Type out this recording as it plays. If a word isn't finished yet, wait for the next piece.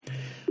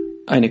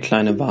Eine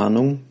kleine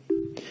Warnung.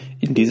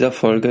 In dieser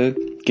Folge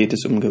geht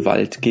es um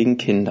Gewalt gegen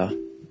Kinder.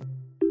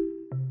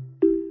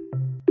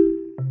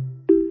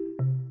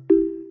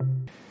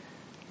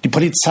 Die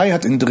Polizei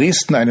hat in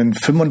Dresden einen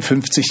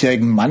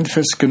 55-jährigen Mann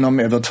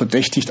festgenommen. Er wird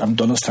verdächtigt, am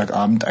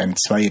Donnerstagabend ein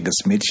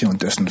 2-jähriges Mädchen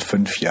und dessen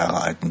 5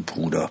 Jahre alten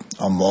Bruder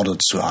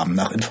ermordet zu haben.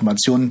 Nach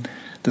Informationen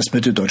des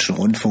Mitteldeutschen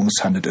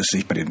Rundfunks handelt es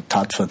sich bei den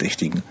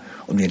Tatverdächtigen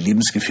um den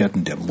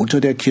Lebensgefährten der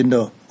Mutter der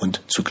Kinder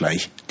und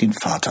zugleich den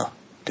Vater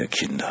der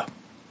Kinder.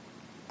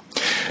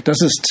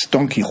 Das ist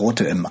Don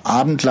Quixote im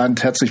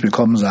Abendland. Herzlich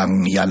willkommen,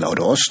 sagen Jan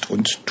Laude-Ost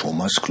und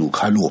Thomas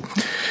Klug. Hallo.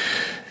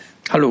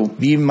 Hallo.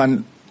 Wie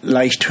man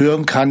leicht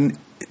hören kann,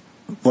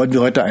 wollen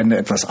wir heute eine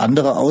etwas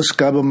andere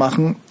Ausgabe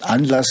machen.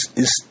 Anlass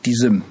ist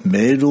diese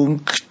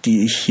Meldung,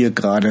 die ich hier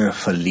gerade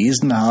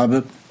verlesen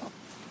habe.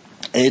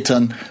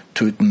 Eltern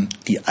töten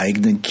die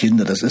eigenen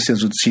Kinder. Das ist ja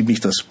so ziemlich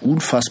das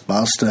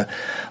Unfassbarste,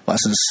 was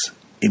es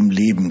im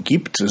Leben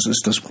gibt. Es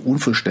ist das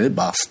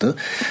Unvorstellbarste.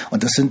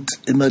 Und das sind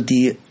immer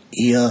die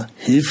eher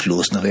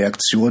hilflosen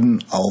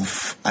Reaktionen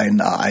auf ein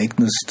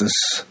Ereignis, das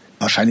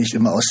wahrscheinlich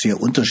immer aus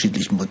sehr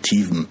unterschiedlichen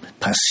Motiven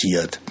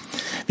passiert.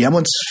 Wir haben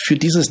uns für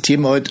dieses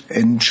Thema heute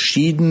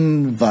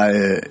entschieden,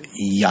 weil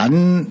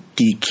Jan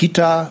die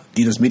Kita,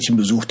 die das Mädchen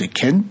besuchte,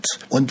 kennt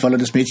und weil er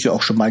das Mädchen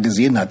auch schon mal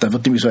gesehen hat. Da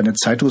wird nämlich so eine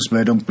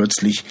Zeitungsmeldung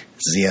plötzlich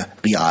sehr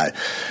real.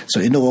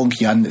 Zur Erinnerung,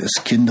 Jan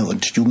ist Kinder-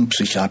 und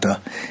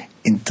Jugendpsychiater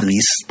in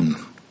Dresden.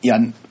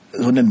 Jan,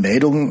 so eine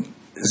Meldung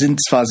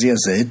sind zwar sehr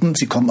selten,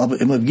 sie kommen aber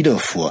immer wieder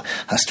vor.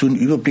 Hast du einen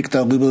Überblick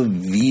darüber,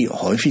 wie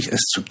häufig es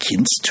zu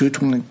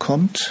Kindstötungen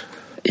kommt?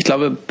 Ich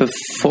glaube,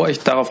 bevor ich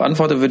darauf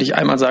antworte, würde ich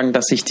einmal sagen,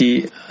 dass ich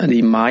die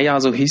Maya,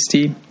 so hieß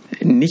die,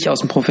 nicht aus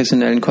dem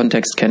professionellen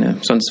Kontext kenne.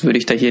 Sonst würde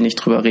ich da hier nicht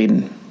drüber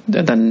reden.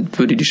 Dann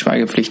würde die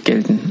Schweigepflicht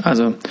gelten.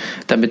 Also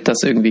damit das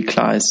irgendwie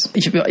klar ist.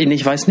 Ich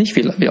weiß nicht,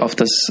 wie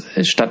oft das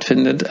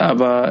stattfindet,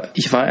 aber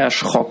ich war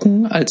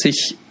erschrocken, als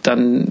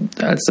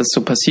das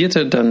so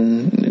passierte.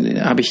 Dann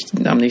habe ich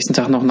am nächsten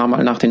Tag noch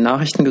mal nach den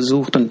Nachrichten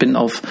gesucht und bin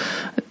auf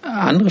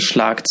andere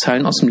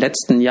Schlagzeilen aus dem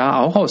letzten Jahr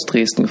auch aus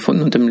Dresden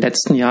gefunden. Und im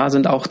letzten Jahr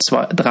sind auch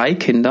 3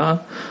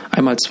 Kinder,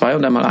 einmal 2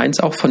 und einmal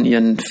 1, auch von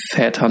ihren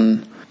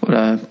Vätern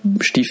oder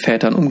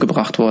Stiefvätern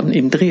umgebracht worden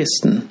in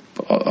Dresden.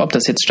 Ob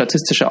das jetzt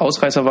statistische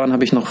Ausreißer waren,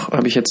 habe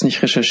ich jetzt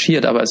nicht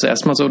recherchiert, aber es ist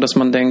erstmal so, dass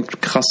man denkt,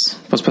 krass,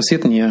 was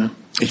passiert denn hier?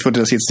 Ich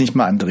würde das jetzt nicht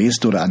mal an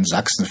Dresden oder an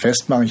Sachsen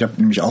festmachen. Ich habe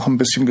nämlich auch ein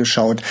bisschen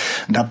geschaut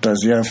und habe da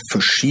sehr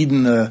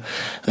verschiedene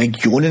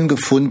Regionen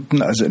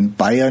gefunden. Also in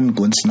Bayern,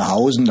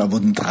 Gunzenhausen, da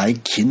wurden 3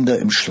 Kinder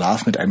im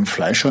Schlaf mit einem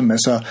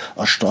Fleischermesser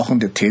erstochen.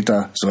 Der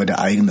Täter soll der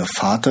eigene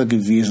Vater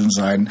gewesen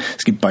sein.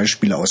 Es gibt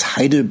Beispiele aus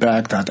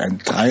Heidelberg, da hat ein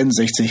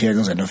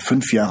 63-Jähriger seine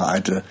 5 Jahre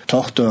alte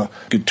Tochter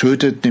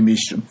getötet,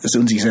 nämlich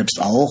und sich selbst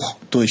auch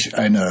durch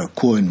eine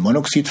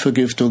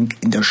Kohlenmonoxidvergiftung.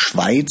 In der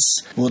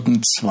Schweiz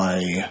wurden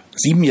 2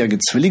 7-jährige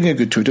Zwillinge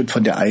getötet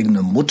von der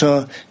eigenen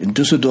Mutter. In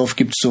Düsseldorf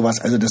gibt es sowas.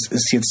 Also das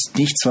ist jetzt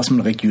nichts, was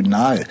man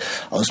regional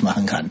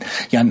ausmachen kann.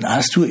 Jan,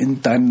 hast du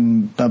in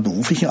deiner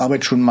beruflichen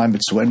Arbeit schon mal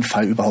mit so einem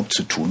Fall überhaupt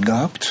zu tun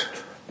gehabt?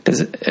 Das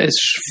ist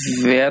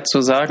schwer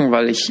zu sagen,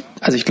 weil ich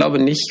glaube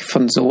nicht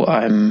von so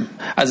einem,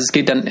 also es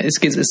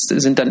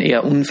sind dann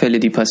eher Unfälle,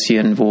 die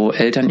passieren, wo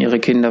Eltern ihre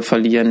Kinder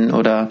verlieren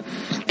oder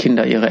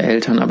Kinder ihre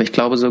Eltern, aber ich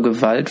glaube so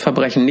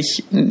Gewaltverbrechen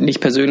nicht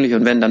persönlich,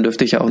 und wenn, dann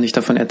dürfte ich ja auch nicht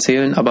davon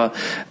erzählen, aber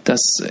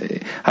das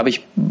habe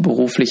ich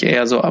beruflich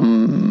eher so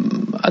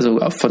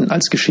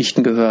als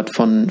Geschichten gehört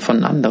von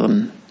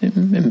anderen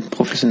im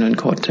professionellen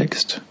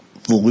Kontext.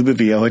 Worüber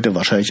wir ja heute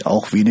wahrscheinlich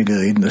auch weniger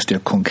reden, ist der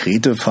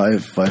konkrete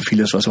Fall, weil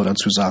vieles, was man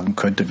dazu sagen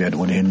könnte, wären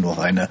ohnehin nur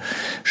reine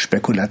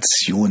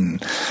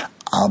Spekulationen.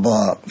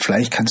 Aber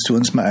vielleicht kannst du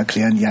uns mal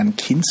erklären, Jan,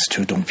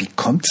 Kindstötung, wie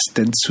kommt es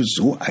denn zu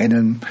so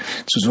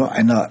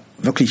einer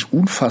wirklich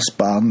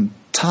unfassbaren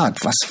Tat?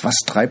 Was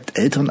treibt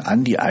Eltern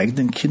an, die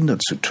eigenen Kinder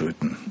zu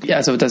töten? Ja,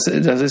 also das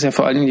ist ja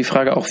vor allen Dingen die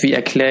Frage auch, wie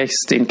erkläre ich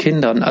es den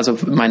Kindern, also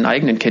meinen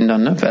eigenen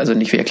Kindern, ne? Also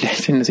nicht, wie erkläre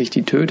ich denen, dass ich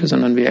die töte,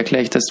 sondern wie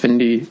erkläre ich das, wenn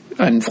die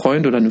einen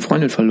Freund oder eine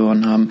Freundin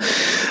verloren haben.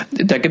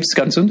 Da gibt es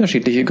ganz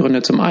unterschiedliche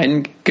Gründe. Zum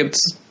einen gibt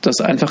es das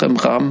einfach im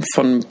Rahmen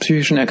von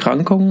psychischen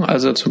Erkrankungen,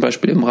 also zum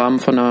Beispiel im Rahmen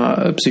von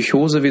einer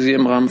Psychose, wie sie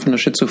im Rahmen von einer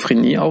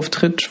Schizophrenie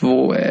auftritt,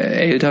 wo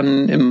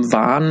Eltern im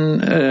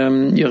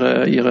Wahn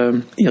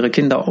ihre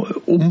Kinder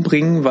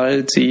umbringen,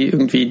 weil sie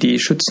irgendwie die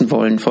schützen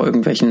wollen vor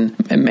irgendwelchen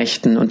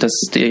Mächten und das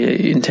die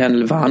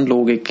interne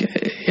Wahnlogik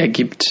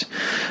ergibt.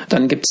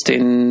 Dann gibt es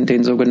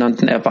den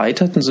sogenannten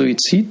erweiterten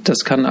Suizid.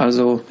 Das kann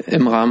also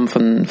im Rahmen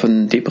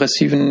von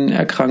depressiven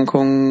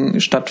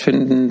Erkrankungen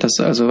stattfinden, dass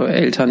also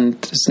Eltern,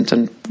 das sind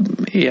dann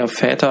eher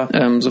Väter,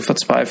 so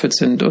verzweifelt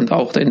sind und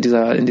auch in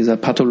dieser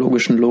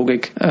pathologischen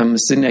Logik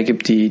es Sinn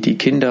ergibt, die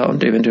Kinder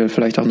und eventuell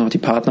vielleicht auch noch die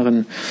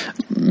Partnerin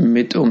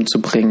mit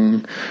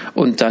umzubringen.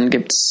 Und dann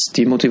gibt es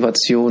die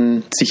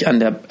Motivation, sich an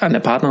der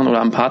Partnerin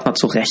oder am Partner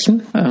zu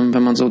rächen,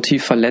 wenn man so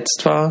tief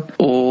verletzt war.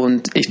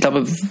 Und ich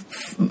glaube,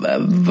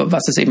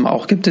 was es eben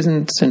auch gibt,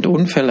 sind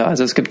Unfälle.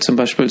 Also es gibt zum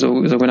Beispiel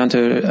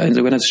ein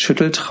sogenanntes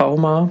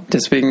Schütteltrauma.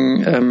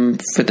 Deswegen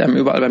wird einem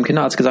überall beim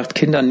Kinderarzt gesagt,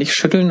 Kinder nicht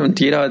schütteln. Und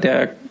jeder,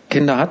 der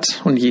Kinder hat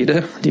und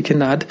jede, die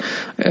Kinder hat,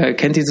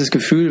 kennt dieses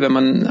Gefühl, wenn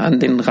man an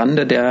den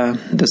Rande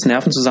des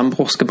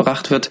Nervenzusammenbruchs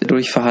gebracht wird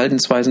durch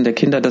Verhaltensweisen der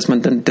Kinder, dass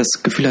man dann das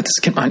Gefühl hat,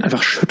 das Kind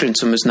einfach schütteln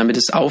zu müssen, damit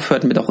es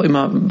aufhört, mit auch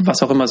immer,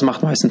 was auch immer es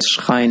macht, meistens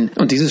schreien.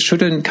 Und dieses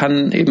Schütteln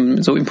kann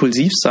eben so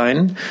impulsiv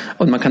sein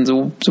und man kann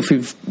so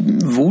viel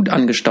Wut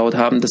angestaut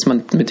haben, dass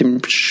man mit dem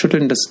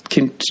Schütteln das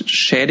Kind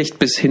schädigt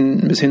bis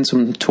hin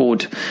zum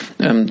Tod.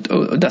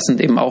 Das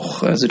sind eben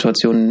auch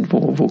Situationen,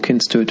 wo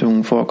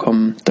Kindstötungen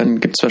vorkommen.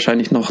 Dann gibt es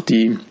wahrscheinlich noch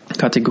die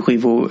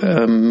Kategorie, wo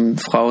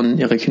Frauen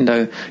ihre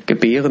Kinder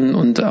gebären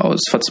und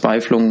aus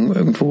Verzweiflung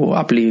irgendwo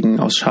ablegen,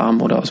 aus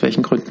Scham oder aus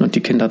welchen Gründen und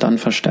die Kinder dann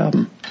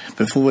versterben.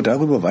 Bevor wir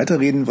darüber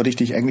weiterreden, würde ich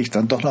dich eigentlich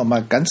dann doch noch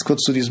mal ganz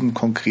kurz zu diesem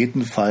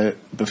konkreten Fall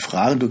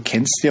befragen. Du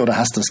kennst ja oder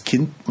hast das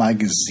Kind mal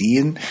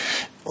gesehen.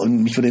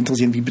 Und mich würde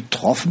interessieren, wie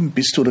betroffen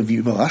bist du oder wie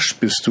überrascht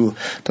bist du,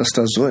 dass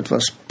da so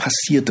etwas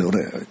passierte? Oder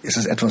ist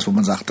es etwas, wo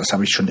man sagt, das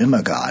habe ich schon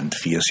immer geahnt,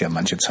 wie es ja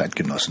manche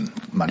Zeitgenossen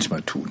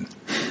manchmal tun?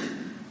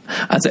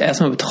 Also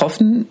erstmal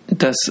betroffen,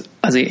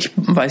 also ich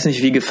weiß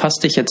nicht, wie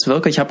gefasst ich jetzt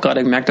wirke. Ich habe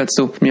gerade gemerkt, als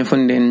du mir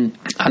von den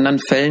anderen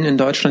Fällen in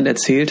Deutschland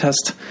erzählt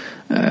hast,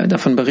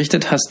 davon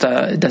berichtet hast,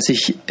 dass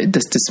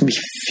das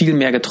mich viel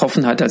mehr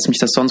getroffen hat, als mich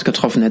das sonst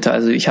getroffen hätte.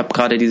 Also ich habe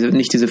gerade diese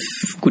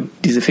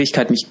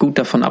Fähigkeit, mich gut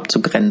davon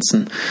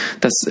abzugrenzen.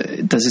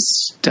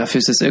 Dafür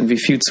ist es irgendwie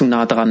viel zu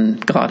nah dran,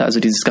 gerade, also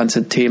dieses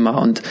ganze Thema.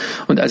 Und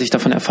als ich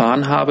davon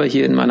erfahren habe,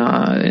 hier in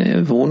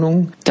meiner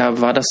Wohnung,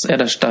 da war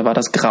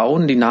das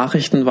Grauen, die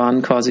Nachrichten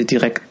waren quasi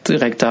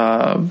direkt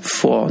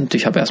davor und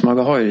ich habe erstmal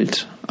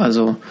geheult.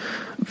 Also,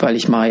 weil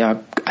ich mal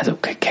also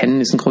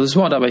kennen ist ein großes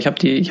Wort, aber ich habe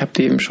die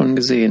eben schon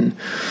gesehen.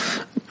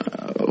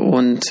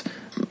 Und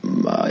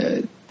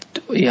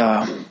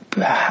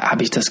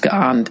habe ich das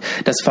geahnt.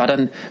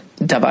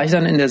 Da war ich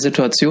dann in der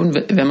Situation,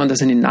 wenn man das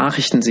in den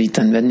Nachrichten sieht,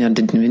 dann werden ja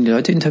die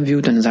Leute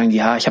interviewt und dann sagen die,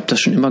 ja, ich habe das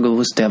schon immer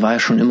gewusst, der war ja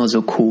schon immer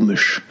so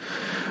komisch.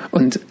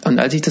 Und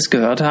als ich das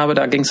gehört habe,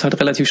 da ging es halt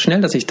relativ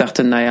schnell, dass ich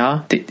dachte,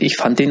 naja, ich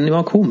fand den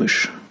immer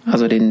komisch.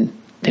 Also den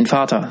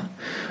Vater.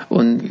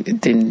 Und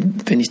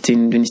wenn ich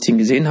den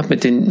gesehen habe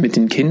mit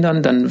den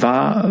Kindern, dann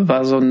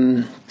war so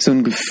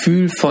ein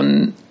Gefühl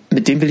von,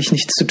 mit dem will ich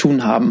nichts zu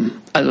tun haben.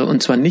 Also,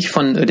 und zwar nicht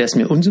von, der ist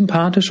mir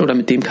unsympathisch oder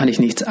mit dem kann ich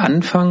nichts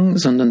anfangen,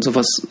 sondern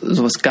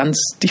sowas ganz,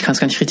 ich kann es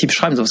gar nicht richtig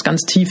beschreiben, sowas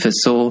ganz Tiefes,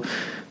 so,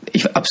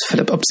 ob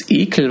es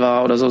Ekel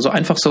war oder so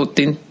einfach so,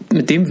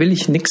 mit dem will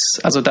ich nichts.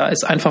 Also da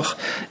ist einfach,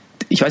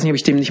 ich weiß nicht, ob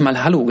ich dem nicht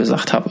mal Hallo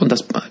gesagt habe. Und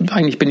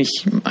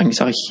eigentlich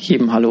sage ich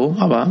jedem Hallo,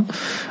 aber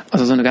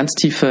also so eine ganz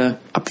tiefe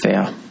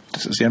Abwehr.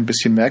 Das ist ja ein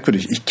bisschen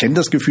merkwürdig. Ich kenne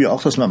das Gefühl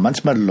auch, dass man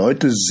manchmal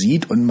Leute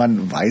sieht und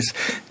man weiß,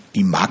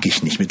 die mag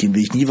ich nicht, mit denen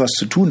will ich nie was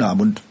zu tun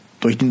haben. Und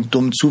durch den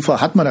dummen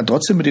Zufall hat man dann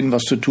trotzdem mit denen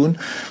was zu tun.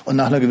 Und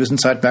nach einer gewissen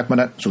Zeit merkt man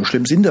dann, so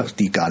schlimm sind doch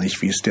die gar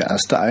nicht, wie es der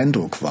erste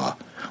Eindruck war.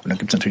 Und dann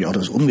gibt es natürlich auch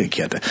das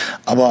Umgekehrte.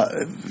 Aber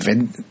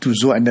wenn du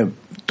so eine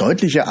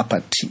deutliche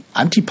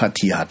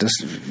Antipathie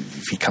hattest,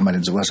 wie kann man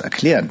denn sowas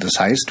erklären? Das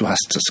heißt, du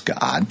hast das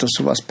geahnt, dass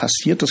sowas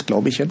passiert? Das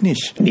glaube ich ja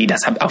nicht. Nee,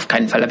 auf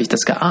keinen Fall habe ich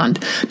das geahnt.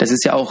 Das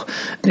ist ja auch,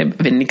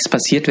 wenn nichts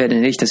passiert wäre, dann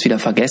hätte ich das wieder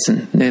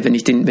vergessen.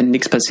 Wenn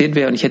nichts passiert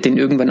wäre und ich hätte den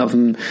irgendwann auf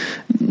dem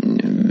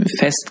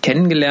Fest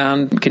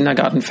kennengelernt,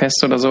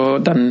 Kindergartenfest oder so,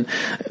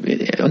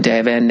 und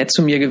der wäre nett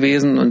zu mir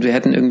gewesen und wir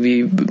hätten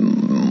irgendwie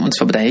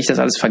dann hätte ich das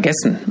alles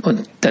vergessen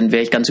und dann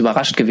wäre ich ganz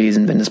überrascht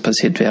gewesen, wenn das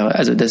passiert wäre.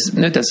 Also da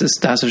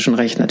hast du schon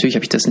recht, natürlich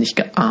habe ich das nicht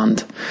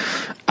geahnt.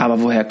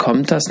 Aber woher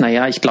kommt das?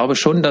 Naja, ich glaube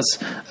schon, dass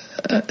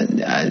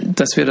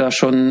wir da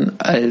schon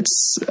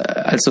als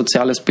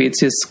soziale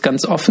Spezies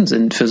ganz offen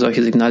sind für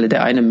solche Signale.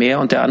 Der eine mehr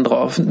und der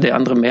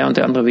andere mehr und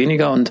der andere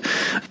weniger. Und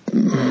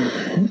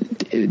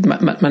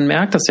man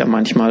merkt das ja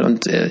manchmal.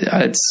 Und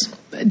da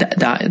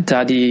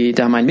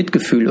mein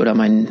Mitgefühl oder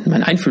mein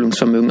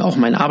Einfühlungsvermögen auch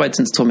mein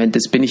Arbeitsinstrument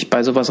ist, bin ich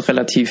bei sowas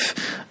relativ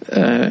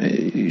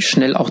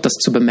schnell auch das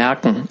zu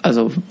bemerken.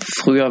 Also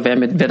früher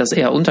wäre das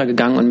eher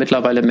untergegangen und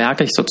mittlerweile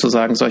merke ich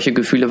sozusagen solche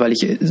Gefühle, weil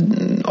ich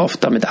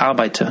oft damit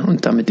arbeite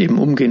und damit eben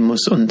umgehen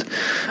muss und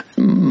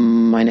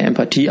meine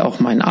Empathie auch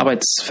mein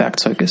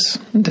Arbeitswerkzeug ist.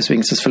 Und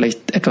deswegen ist es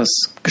vielleicht etwas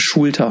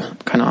geschulter,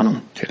 keine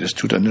Ahnung.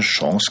 Hättest du da eine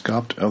Chance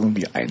gehabt,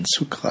 irgendwie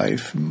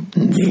einzugreifen,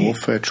 im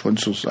Vorfeld schon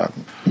zu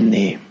sagen?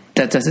 Nee.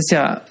 Das ist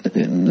ja,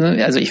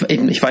 also ich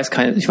weiß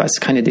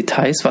keine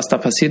Details, was da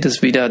passiert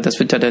ist. Das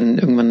wird ja dann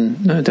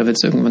irgendwann, da wird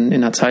es irgendwann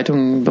in der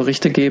Zeitung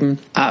Berichte geben.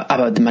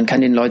 Aber man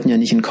kann den Leuten ja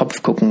nicht in den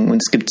Kopf gucken.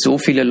 Und es gibt so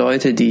viele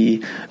Leute,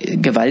 die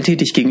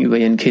gewalttätig gegenüber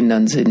ihren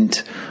Kindern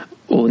sind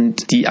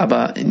und die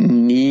aber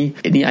nie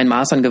ein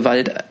Maß an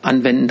Gewalt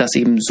anwenden, das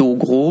eben so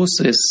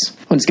groß ist.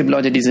 Und es gibt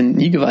Leute, die sind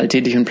nie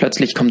gewalttätig und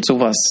plötzlich kommt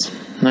sowas.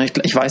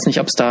 Ich weiß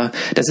nicht, ob es das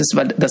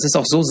ist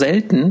auch so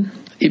selten.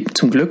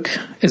 Zum Glück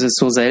ist es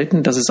so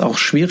selten, dass es auch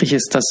schwierig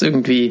ist, das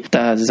irgendwie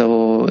da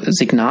so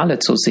Signale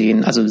zu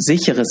sehen, also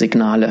sichere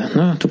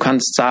Signale. Du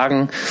kannst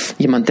sagen,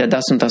 jemand, der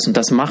das und das und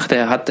das macht,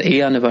 der hat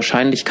eher eine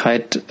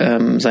Wahrscheinlichkeit,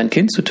 sein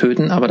Kind zu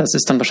töten, aber das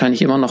ist dann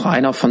wahrscheinlich immer noch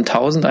einer von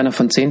 1000, einer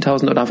von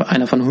 10.000 oder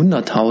einer von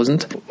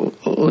 100.000.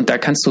 Und da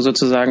kannst du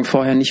sozusagen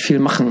vorher nicht viel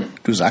machen.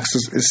 Du sagst,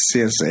 es ist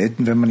sehr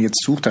selten, wenn man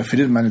jetzt sucht. Da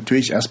findet man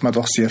natürlich erstmal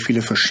doch sehr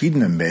viele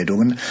verschiedene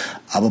Meldungen.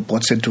 Aber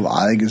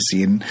prozentual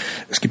gesehen,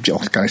 es gibt ja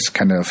auch gar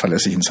keine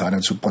verlässlichen Zahlen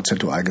dazu,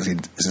 prozentual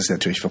gesehen ist es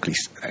natürlich wirklich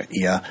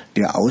eher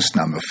der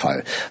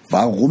Ausnahmefall.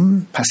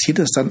 Warum passiert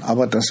es dann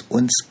aber, dass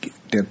uns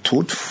der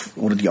Tod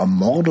oder die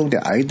Ermordung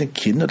der eigenen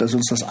Kinder, dass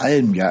uns das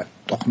allen ja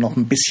doch noch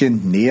ein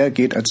bisschen näher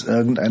geht als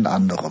irgendein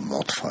anderer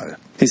Mordfall?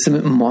 Siehst du,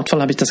 mit einem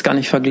Mordfall habe ich das gar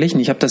nicht verglichen.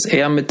 Ich habe das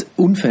eher mit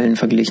Unfällen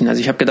verglichen. Also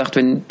ich habe gedacht,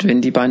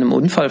 wenn die bei einem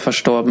Unfall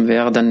verstorben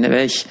wäre, dann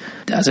wäre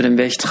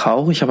ich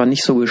traurig, aber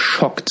nicht so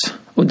geschockt.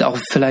 Und auch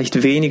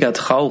vielleicht weniger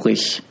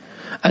traurig.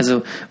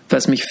 Also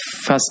was mich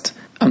fast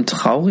am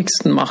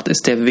traurigsten macht,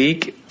 ist der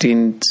Weg,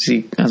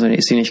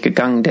 ist sie nicht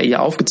gegangen, der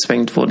ihr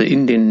aufgezwängt wurde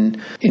in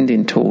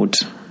den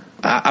Tod.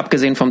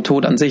 Abgesehen vom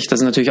Tod an sich,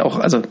 das ist natürlich auch,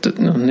 also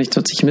nicht,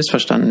 dass ich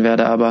missverstanden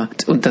werde, aber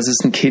und dass es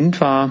ein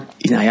Kind war,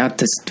 naja,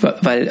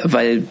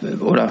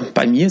 oder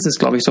bei mir ist es,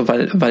 glaube ich, so,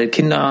 weil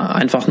Kinder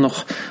einfach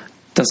noch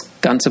das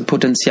ganze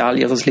Potenzial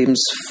ihres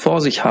Lebens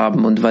vor sich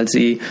haben und weil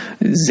sie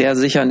sehr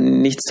sicher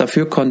nichts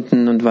dafür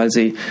konnten und weil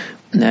sie,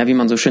 wie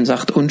man so schön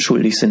sagt,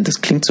 unschuldig sind. Das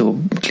klingt so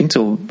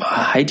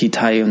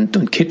Heidi-Tai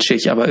und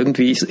kitschig, aber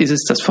irgendwie ist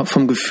es das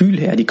vom Gefühl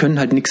her. Die können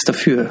halt nichts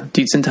dafür.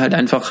 Die sind halt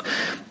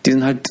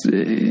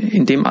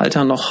in dem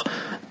Alter noch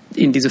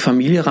in diese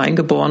Familie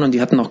reingeboren und die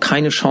hatten noch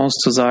keine Chance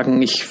zu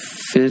sagen, ich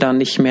will da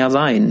nicht mehr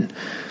sein.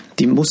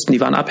 Die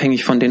waren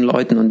abhängig von den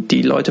Leuten und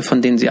die Leute,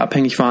 von denen sie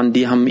abhängig waren,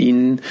 die haben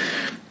ihnen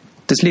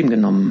das Leben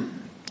genommen.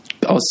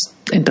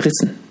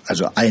 Entrissen.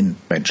 Also ein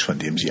Mensch, von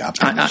dem sie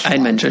abhängig waren.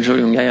 Ein Mensch,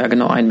 Entschuldigung, ja,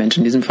 genau, ein Mensch.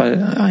 In diesem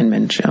Fall ein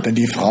Mensch, ja. Denn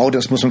die Frau,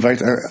 das muss man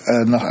vielleicht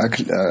noch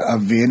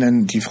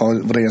erwähnen, die Frau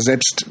wurde ja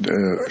selbst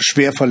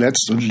schwer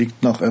verletzt und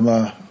liegt noch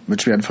immer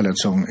mit schweren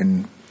Verletzungen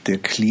in der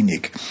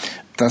Klinik.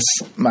 Dass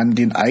man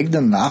den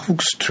eigenen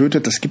Nachwuchs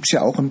tötet, das gibt's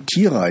ja auch im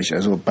Tierreich.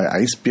 Also bei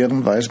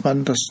Eisbären weiß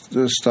man, dass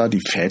es da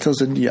die Väter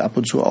sind, die ab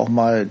und zu auch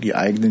mal die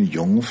eigenen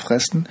Jungen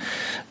fressen.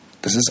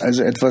 Das ist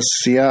also etwas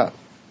sehr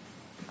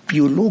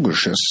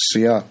Biologisches,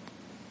 sehr,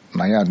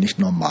 nicht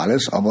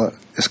Normales, aber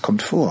es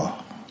kommt vor.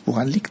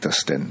 Woran liegt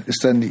das denn?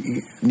 Ist dann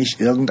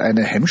nicht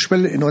irgendeine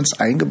Hemmschwelle in uns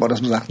eingebaut,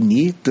 dass man sagt,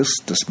 nee, das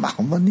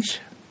machen wir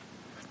nicht?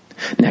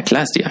 Na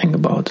klar ist die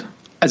eingebaut.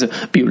 Also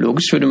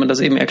biologisch würde man das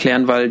eben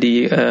erklären, weil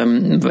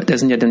das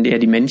sind ja dann eher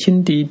die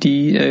Männchen,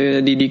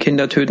 die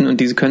Kinder töten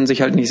und diese können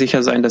sich halt nicht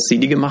sicher sein, dass sie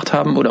die gemacht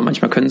haben oder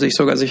manchmal können sie sich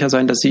sogar sicher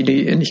sein, dass sie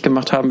die nicht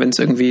gemacht haben, wenn es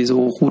irgendwie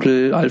so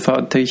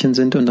Rudel-Alpha-Tierchen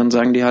sind und dann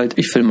sagen die halt,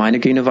 ich will meine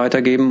Gene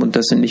weitergeben und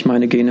das sind nicht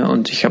meine Gene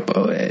und ich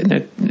habe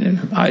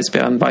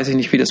Eisbären, weiß ich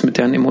nicht, wie das mit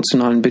deren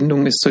emotionalen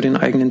Bindungen ist zu den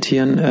eigenen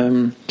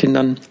Tieren,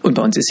 Kindern. Und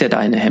bei uns ist ja da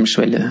eine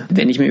Hemmschwelle.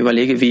 Wenn ich mir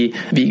überlege,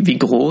 wie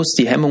groß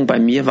die Hemmung bei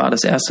mir war,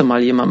 das erste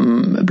Mal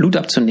jemandem Blut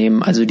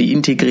abzunehmen, also die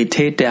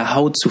Integrität der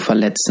Haut zu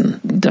verletzen.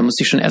 Da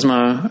musste ich schon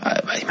erstmal,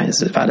 ich meine,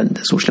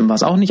 so schlimm war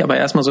es auch nicht, aber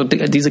erstmal so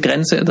diese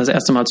Grenze das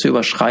erste Mal zu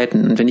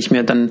überschreiten. Und wenn ich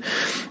mir dann,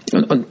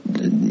 und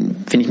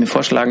wenn ich mir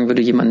vorschlagen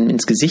würde, jemanden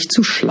ins Gesicht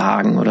zu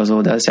schlagen oder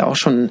so, das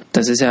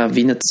ist ja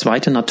wie eine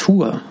zweite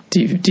Natur,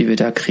 die wir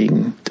da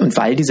kriegen. Und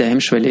weil diese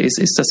Hemmschwelle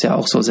ist das ja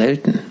auch so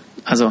selten.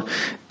 Also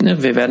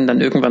wir werden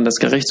dann irgendwann das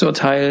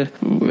Gerichtsurteil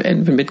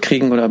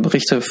mitkriegen oder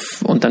Berichte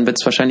und dann wird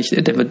es wahrscheinlich,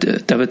 da wird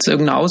es zu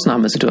irgendeiner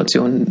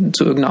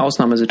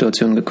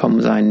Ausnahmesituation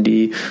gekommen sein,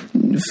 die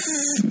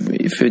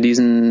für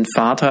diesen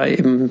Vater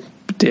eben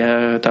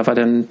war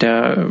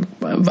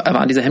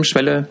diese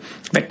Hemmschwelle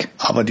weg.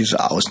 Aber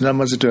diese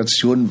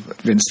Ausnahmesituation,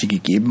 wenn es die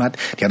gegeben hat,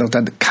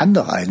 kann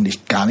doch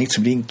eigentlich gar nichts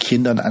mit den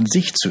Kindern an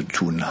sich zu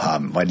tun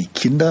haben. Weil die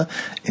Kinder,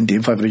 in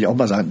dem Fall würde ich auch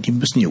mal sagen, die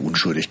müssen ja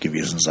unschuldig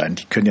gewesen sein.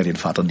 Die können ja den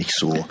Vater nicht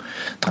so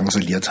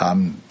drangsaliert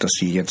haben, dass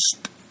er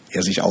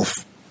sich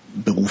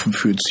aufberufen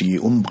fühlt, sie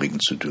umbringen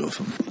zu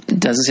dürfen.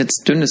 Das ist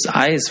jetzt dünnes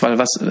Eis, weil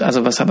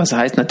was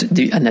heißt,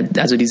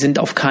 die sind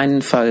auf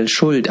keinen Fall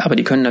schuld, aber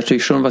die können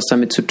natürlich schon was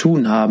damit zu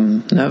tun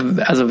haben.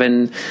 Ne? Also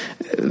wenn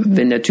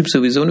der Typ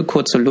sowieso eine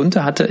kurze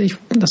Lunte hatte,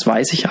 das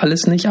weiß ich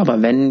alles nicht,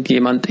 aber wenn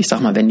jemand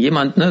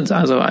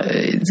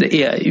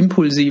eher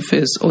impulsiv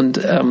ist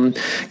und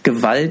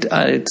Gewalt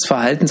als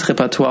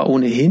Verhaltensrepertoire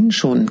ohnehin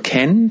schon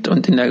kennt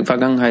und in der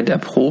Vergangenheit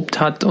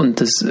erprobt hat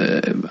und das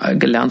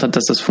gelernt hat,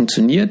 dass das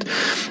funktioniert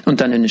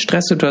und dann in eine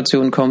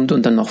Stresssituation kommt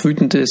und dann noch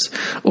wütend ist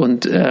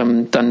und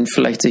dann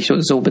vielleicht sich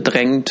so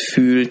bedrängt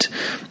fühlt,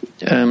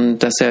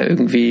 dass er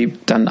irgendwie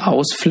dann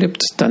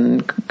ausflippt,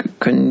 dann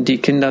sind die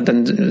Kinder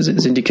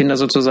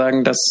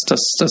sozusagen das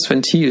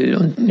Ventil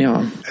und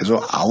ja. Also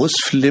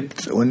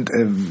ausflippt und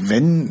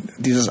wenn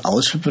dieses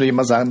Ausflippen, würde ich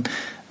mal sagen,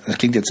 das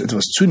klingt jetzt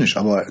etwas zynisch,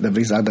 aber da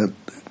würde ich sagen, da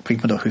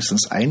bringt man doch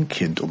höchstens ein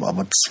Kind um.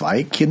 Aber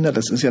 2 Kinder,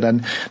 das ist ja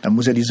dann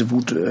muss ja diese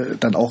Wut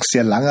dann auch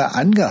sehr lange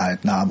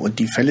angehalten haben. Und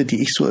die Fälle,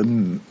 die ich so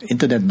im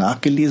Internet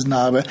nachgelesen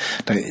habe,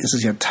 da ist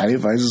es ja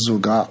teilweise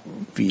sogar,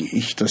 wie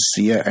ich das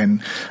sehe,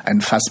 ein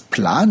fast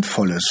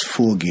planvolles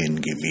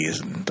Vorgehen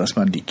gewesen, dass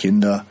man die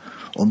Kinder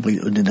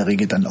umbringt und in der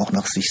Regel dann auch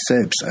nach sich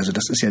selbst. Also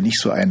das ist ja nicht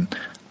so ein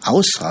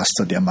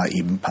Ausraster, der mal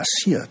eben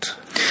passiert.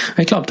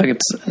 Ich glaube, da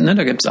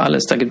gibt's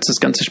alles. Da gibt's das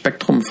ganze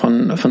Spektrum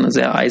von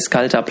sehr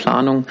eiskalter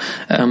Planung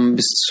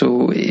bis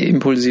zu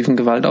impulsiven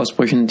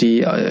Gewaltausbrüchen,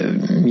 die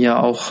mir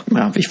auch,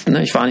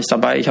 ich war nicht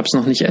dabei, ich habe es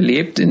noch nicht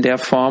erlebt in der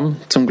Form,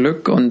 zum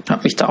Glück, und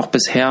habe mich da auch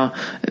bisher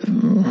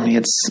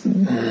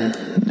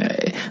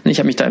ich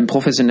habe mich da im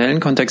professionellen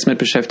Kontext mit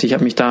beschäftigt, ich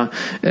habe mich da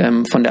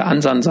von der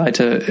anderen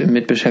Seite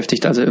mit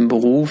beschäftigt, also im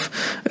Beruf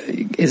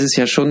ist es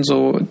ja schon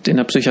so in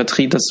der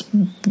Psychiatrie, dass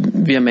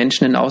wir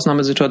Menschen in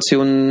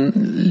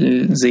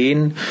Ausnahmesituationen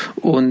sehen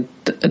und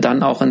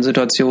dann auch in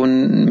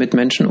Situationen mit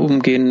Menschen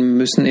umgehen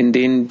müssen, in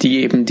denen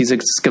die eben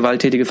dieses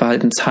gewalttätige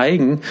Verhalten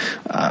zeigen.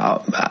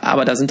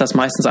 Aber da sind das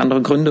meistens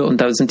andere Gründe und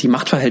da sind die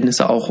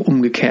Machtverhältnisse auch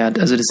umgekehrt.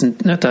 Also das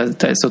sind, da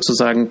ist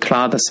sozusagen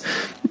klar, dass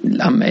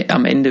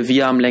am Ende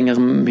wir am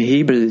längeren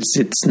Hebel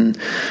sitzen.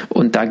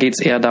 Und da geht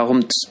es eher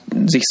darum,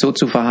 sich so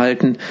zu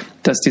verhalten,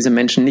 dass diese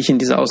Menschen nicht in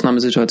diese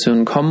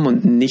Ausnahmesituationen kommen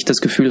und nicht das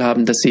Gefühl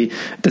haben, dass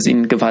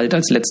ihnen Gewalt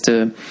als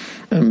letzte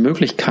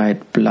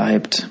Möglichkeit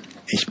bleibt.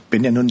 Ich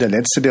bin ja nun der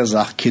Letzte, der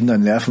sagt, Kinder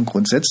nerven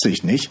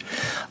grundsätzlich nicht.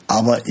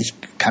 Aber ich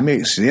kann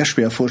mir sehr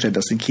schwer vorstellen,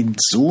 dass ein Kind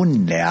so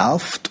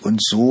nervt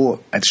und so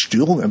als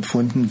Störung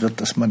empfunden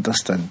wird, dass man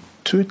das dann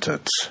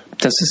tötet.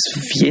 Das ist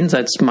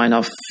jenseits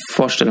meiner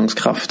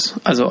Vorstellungskraft.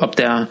 Also ob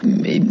der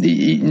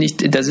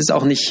nicht, das ist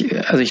auch nicht,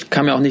 also ich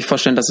kann mir auch nicht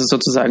vorstellen, dass es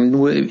sozusagen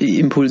nur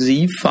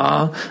impulsiv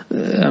war,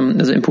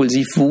 also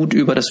impulsiv Wut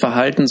über das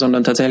Verhalten,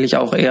 sondern tatsächlich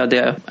auch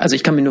eher also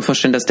ich kann mir nur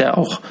vorstellen, dass der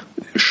auch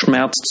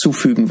Schmerz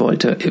zufügen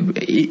wollte,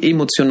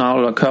 emotional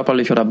oder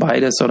körperlich oder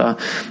beides, oder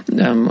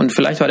und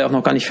vielleicht war der auch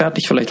noch gar nicht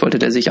fertig, vielleicht wollte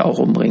der sich auch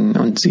umbringen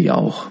und sie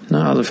auch.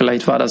 Ne? Also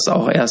vielleicht war das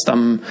auch erst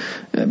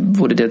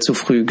wurde der zu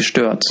früh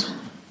gestört.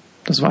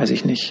 Das weiß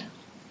ich nicht.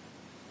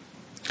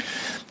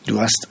 Du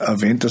hast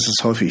erwähnt, dass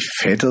es häufig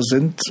Väter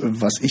sind.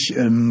 Was ich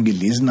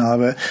gelesen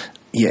habe,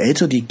 je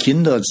älter die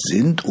Kinder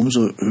sind,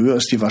 umso höher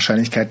ist die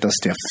Wahrscheinlichkeit, dass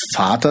der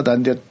Vater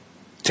dann der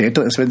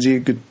Täter ist, wenn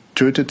sie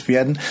getötet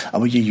werden.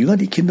 Aber je jünger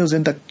die Kinder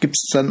sind, da gibt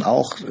es dann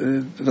auch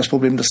das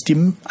Problem, dass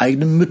die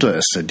eigenen Mütter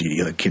es sind, die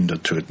ihre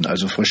Kinder töten,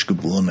 also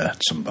Frischgeborene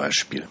zum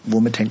Beispiel.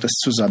 Womit hängt das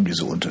zusammen,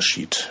 dieser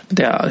Unterschied?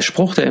 Der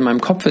Spruch, der in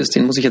meinem Kopf ist,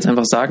 den muss ich jetzt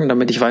einfach sagen,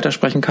 damit ich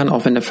weitersprechen kann,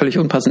 auch wenn der völlig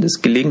unpassend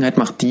ist: Gelegenheit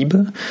macht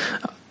Diebe.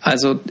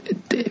 Also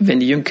wenn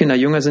die Kinder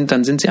jünger sind,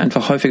 dann sind sie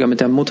einfach häufiger mit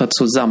der Mutter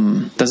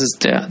zusammen. Das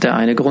ist der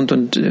eine Grund,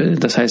 und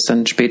das heißt,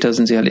 dann später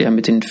sind sie halt eher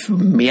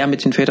mehr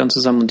mit den Vätern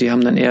zusammen und die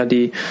haben dann eher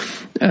die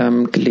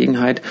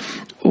Gelegenheit.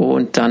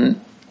 Und dann,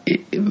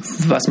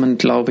 was man,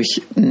 glaube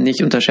ich,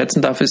 nicht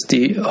unterschätzen darf, ist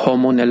die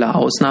hormonelle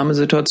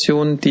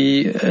Ausnahmesituation,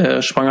 die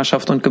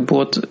Schwangerschaft und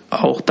Geburt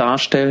auch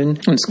darstellen.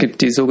 Und es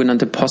gibt die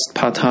sogenannte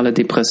postpartale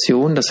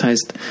Depression. Das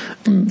heißt,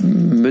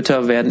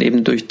 Mütter werden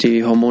eben durch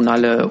die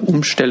hormonelle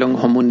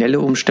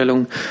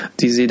Umstellung,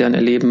 die sie dann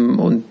erleben,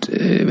 und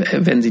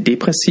werden sie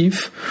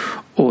depressiv.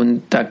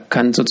 Und da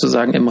kann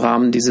sozusagen im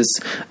Rahmen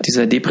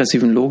dieser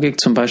depressiven Logik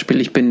zum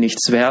Beispiel, ich bin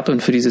nichts wert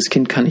und für dieses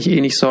Kind kann ich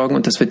nicht sorgen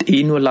und das wird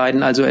nur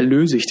leiden, also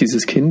erlöse ich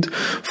dieses Kind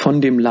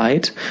von dem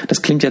Leid.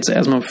 Das klingt jetzt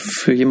erstmal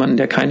für jemanden,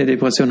 der keine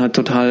Depression hat,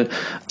 total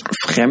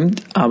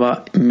fremd,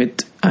 aber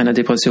mit einer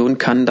Depression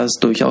kann das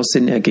durchaus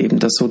Sinn ergeben,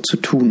 das so zu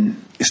tun.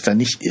 Ist da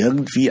nicht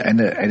irgendwie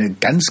eine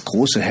ganz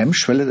große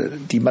Hemmschwelle,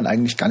 die man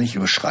eigentlich gar nicht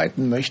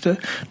überschreiten möchte?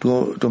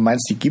 Du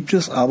meinst, die gibt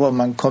es, aber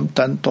man kommt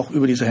dann doch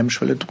über diese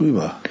Hemmschwelle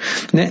drüber.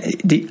 Ne,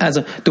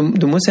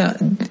 du musst ja,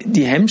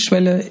 die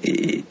Hemmschwelle,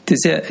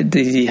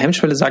 die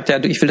Hemmschwelle sagt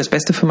ja, ich will das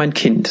Beste für mein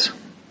Kind.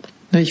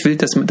 Ich will,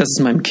 dass es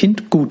meinem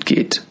Kind gut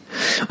geht.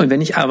 Und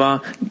wenn ich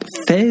aber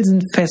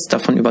felsenfest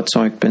davon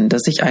überzeugt bin,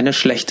 dass ich eine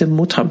schlechte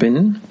Mutter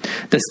bin,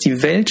 dass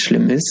die Welt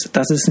schlimm ist,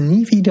 dass es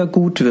nie wieder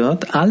gut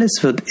wird,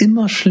 alles wird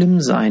immer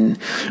schlimm sein.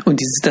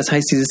 Und das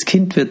heißt, dieses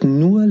Kind wird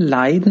nur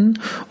leiden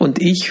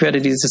und ich werde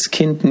dieses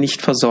Kind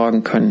nicht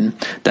versorgen können.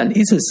 Dann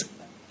ist es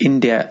in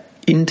der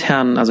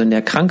internen, also in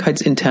der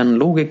krankheitsinternen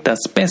Logik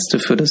das Beste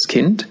für das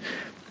Kind,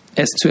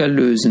 es zu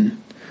erlösen.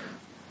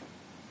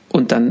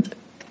 Und dann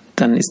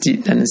ist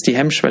die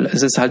Hemmschwelle,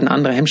 es ist halt eine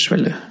andere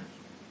Hemmschwelle.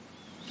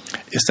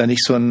 Ist da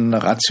nicht so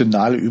eine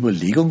rationale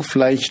Überlegung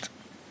vielleicht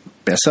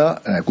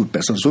besser? Na gut,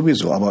 besser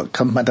sowieso, aber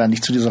kommt man da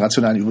nicht zu dieser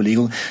rationalen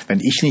Überlegung, wenn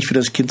ich nicht für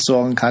das Kind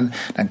sorgen kann,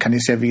 dann kann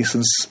ich es ja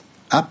wenigstens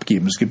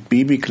abgeben. Es gibt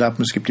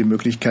Babyklappen, es gibt die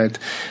Möglichkeit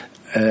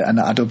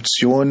einer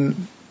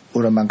Adoption,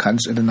 oder man kann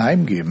es in ein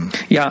Heim geben.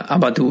 Ja,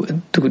 aber du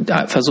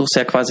versuchst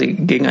ja quasi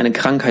gegen eine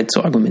Krankheit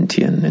zu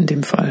argumentieren in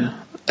dem Fall.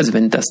 Also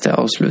wenn das der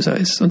Auslöser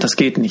ist. Und das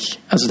geht nicht.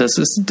 Also das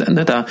ist,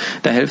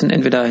 da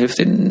hilft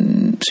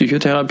in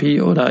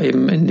Psychotherapie oder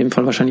eben in dem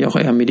Fall wahrscheinlich auch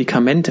eher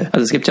Medikamente.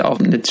 Also es gibt ja auch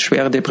eine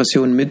schwere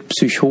Depression mit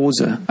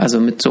Psychose, also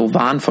mit so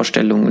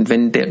Wahnvorstellungen. Und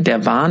wenn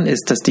der Wahn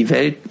ist, dass die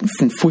Welt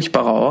ein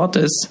furchtbarer Ort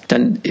ist,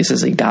 dann ist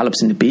es egal, ob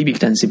es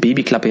dann ist die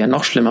Babyklappe ja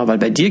noch schlimmer, weil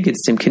bei dir geht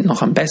es dem Kind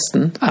noch am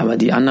besten, aber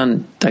die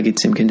anderen, da geht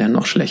es dem Kind ja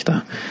noch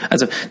schlechter.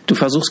 Also du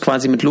versuchst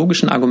quasi mit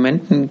logischen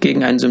Argumenten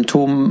gegen ein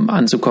Symptom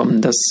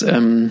anzukommen. Das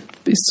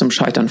ist zum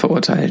Scheitern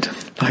verurteilt.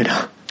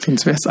 Leider.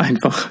 Sonst wäre es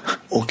einfach.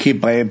 Okay,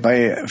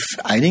 bei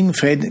einigen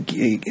Fällen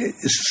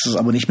ist es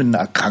aber nicht mit einer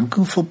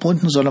Erkrankung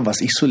verbunden, sondern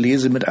was ich so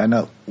lese, mit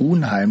einer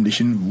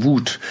unheimlichen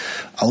Wut.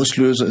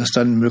 Auslöser ist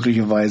dann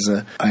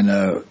möglicherweise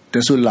eine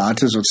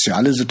desolate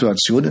soziale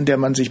Situation, in der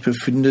man sich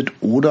befindet,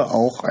 oder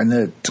auch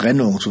eine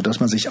Trennung, sodass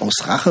man sich aus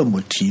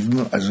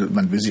Rachemotiven, also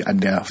man will sich an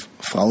der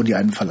Frau, die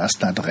einen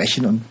verlassen hat,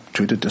 rächen und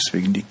tötet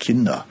deswegen die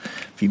Kinder.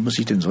 Wie muss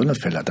ich denn so eine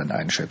Fälle dann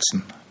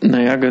einschätzen?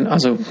 Naja,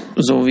 also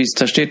so wie es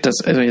da steht, das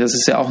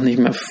ist ja auch nicht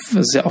mehr,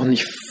 das ist ja auch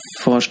nicht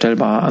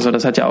vorstellbar. Also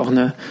das hat ja auch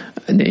eine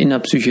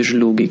innerpsychische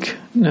Logik.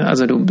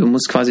 Also du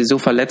musst quasi so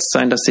verletzt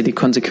sein, dass dir die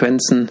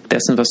Konsequenzen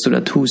dessen, was du da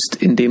tust,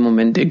 in dem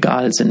Moment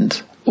egal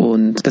sind.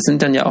 Und das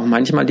sind dann ja auch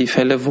manchmal die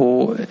Fälle,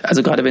 wo,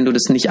 also gerade wenn du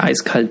das nicht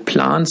eiskalt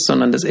planst,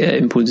 sondern das eher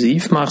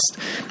impulsiv machst,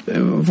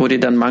 wo dir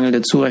dann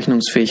mangelnde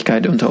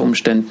Zurechnungsfähigkeit unter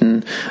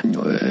Umständen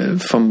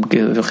vom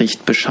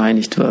Gericht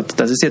bescheinigt wird.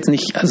 Das ist jetzt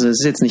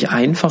nicht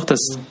einfach, das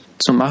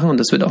zu machen, und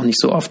das wird auch nicht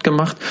so oft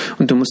gemacht,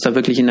 und du musst da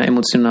wirklich in einer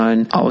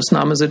emotionalen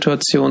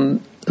Ausnahmesituation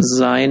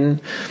sein.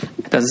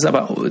 Das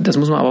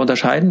muss man aber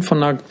unterscheiden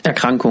von einer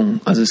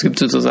Erkrankung. Also es gibt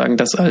sozusagen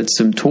das als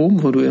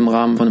Symptom, wo du im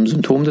Rahmen von einem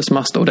Symptom das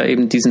machst, oder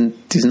eben diesen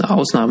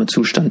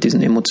Ausnahmezustand,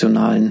 diesen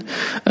emotionalen,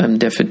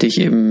 der für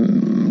dich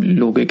eben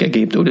Logik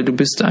ergibt. Oder du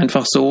bist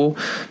einfach so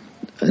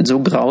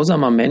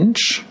grausamer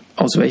Mensch,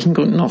 aus welchen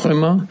Gründen auch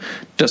immer,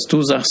 dass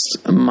du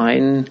sagst,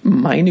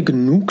 meine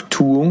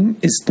Genugtuung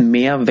ist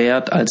mehr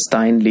wert als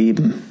dein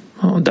Leben.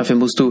 Und dafür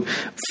musst du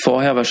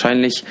vorher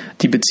wahrscheinlich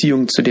die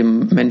Beziehung zu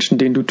dem Menschen,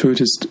 den du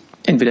tötest,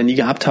 entweder nie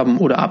gehabt haben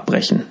oder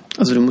abbrechen.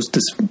 Also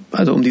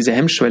um diese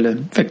Hemmschwelle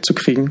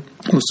wegzukriegen,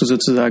 musst du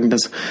sozusagen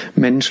das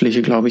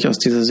Menschliche, glaube ich, aus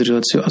dieser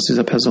Situation, aus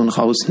dieser Person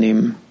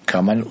rausnehmen.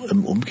 Kann man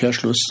im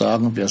Umkehrschluss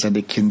sagen, wer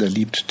seine Kinder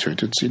liebt,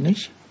 tötet sie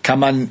nicht? Kann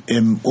man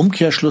im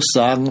Umkehrschluss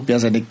sagen, wer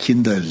seine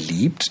Kinder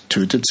liebt,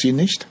 tötet sie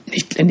nicht?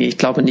 Ich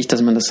glaube nicht,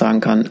 dass man das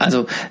sagen kann.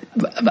 Also,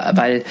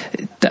 weil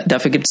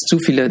dafür gibt es zu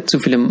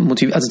viele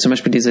Motive. Also zum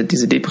Beispiel diese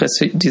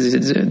Depression,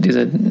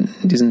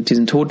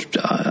 diesen Tod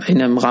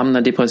in einem Rahmen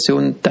einer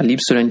Depression, da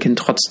liebst du dein Kind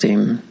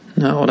trotzdem.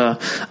 Ne? Oder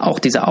auch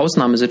diese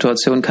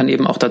Ausnahmesituation kann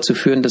eben auch dazu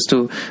führen, dass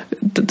du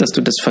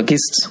das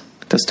vergisst,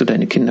 dass du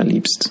deine Kinder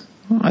liebst.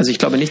 Also ich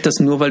glaube nicht, dass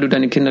nur weil du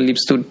deine Kinder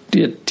liebst,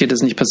 dir das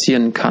nicht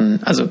passieren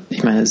kann. Also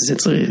ich meine,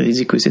 das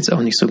Risiko ist jetzt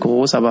auch nicht so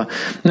groß, aber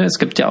es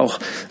gibt ja auch,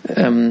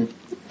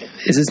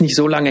 es ist nicht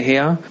so lange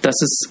her,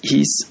 dass es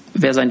hieß,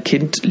 wer sein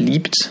Kind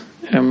liebt,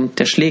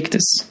 der schlägt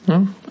es.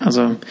 Ne?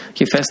 Also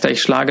je fester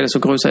ich schlage, desto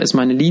größer ist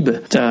meine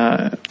Liebe.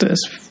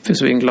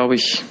 Deswegen glaube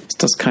ich,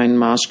 ist das kein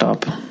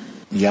Maßstab.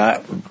 Ja,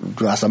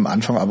 du hast am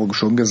Anfang aber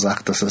schon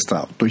gesagt, dass es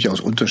da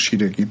durchaus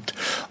Unterschiede gibt,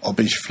 ob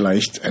ich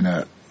vielleicht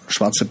eine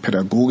schwarze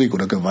Pädagogik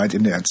oder Gewalt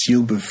in der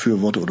Erziehung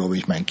befürworte oder ob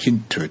ich mein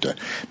Kind töte.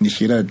 Nicht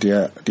jeder,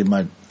 dem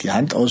mal die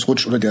Hand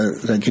ausrutscht oder der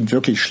sein Kind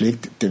wirklich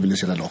schlägt, der will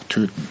es ja dann auch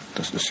töten.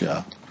 Das ist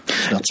ja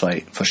nach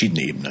zwei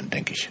verschiedene Ebenen,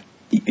 denke ich.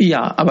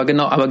 Ja, aber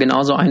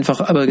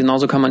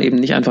genauso kann man eben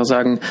nicht einfach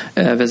sagen,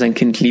 wer sein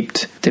Kind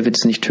liebt, der wird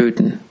es nicht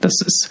töten. Das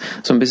ist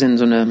so ein bisschen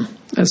so eine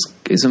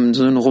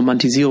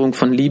Romantisierung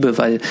von Liebe,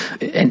 weil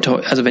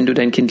also wenn du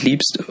dein Kind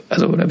liebst,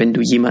 oder wenn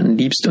du jemanden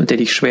liebst und der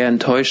dich schwer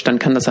enttäuscht, dann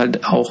kann das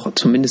halt auch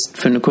zumindest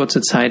für eine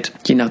kurze Zeit,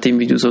 je nachdem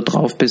wie du so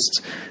drauf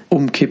bist,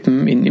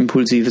 umkippen in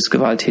impulsives,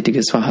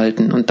 gewalttätiges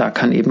Verhalten, und da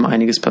kann eben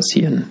einiges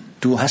passieren.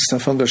 Du hast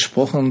davon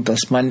gesprochen,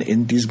 dass man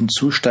in diesem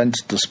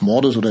Zustand des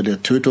Mordes oder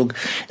der Tötung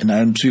in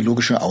einem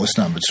psychologischen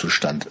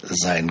Ausnahmezustand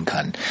sein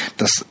kann.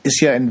 Das ist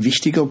ja ein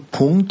wichtiger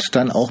Punkt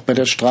dann auch bei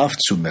der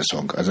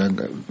Strafzumessung. Also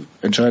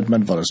entscheidet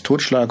man, war das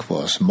Totschlag,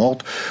 war es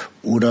Mord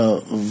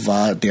oder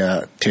war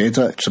der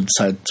Täter zum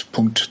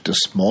Zeitpunkt des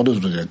Mordes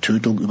oder der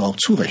Tötung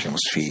überhaupt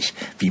zurechnungsfähig?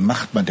 Wie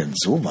macht man denn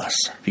sowas?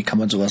 Wie kann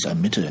man sowas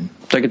ermitteln?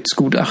 Da gibt es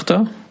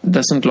Gutachter.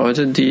 Das sind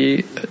Leute,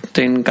 die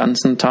den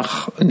ganzen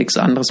Tag nichts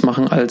anderes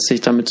machen, als sich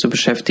damit zu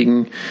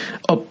beschäftigen,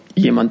 ob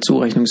jemand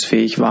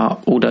zurechnungsfähig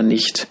war oder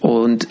nicht.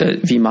 Und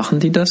wie machen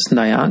die das?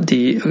 Naja,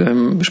 die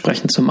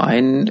sprechen zum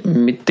einen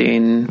mit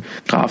den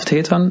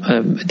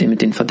Straftätern,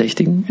 mit den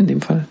Verdächtigen in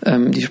dem Fall.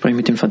 Die sprechen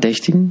mit den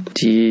Verdächtigen.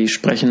 Die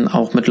sprechen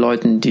auch mit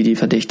Leuten, die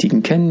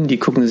Verdächtigen kennen. Die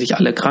gucken sich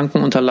alle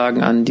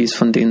Krankenunterlagen an, die es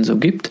von denen so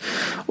gibt.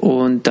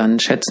 Und dann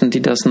schätzen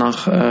die das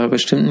nach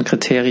bestimmten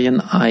Kriterien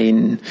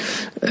ein.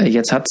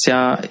 Jetzt hat es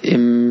ja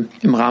im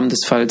Rahmen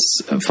des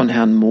Falls von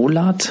Herrn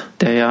Molat,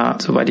 der ja,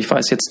 soweit ich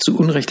weiß, jetzt zu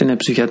Unrecht in der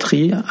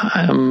Psychiatrie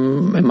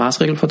im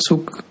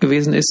Maßregelvollzug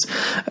gewesen ist,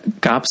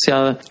 gab es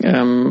ja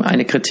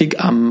eine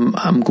Kritik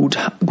am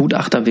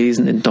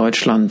Gutachterwesen in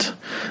Deutschland.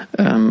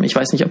 Ich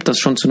weiß nicht, ob das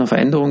schon zu einer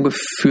Veränderung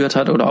geführt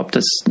hat oder ob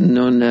das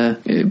nur eine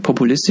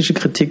populistische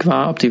Kritik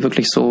war, ob die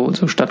wirklich so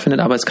stattfindet.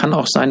 Aber es kann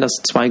auch sein,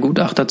 dass zwei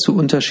Gutachter zu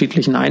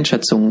unterschiedlichen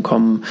Einschätzungen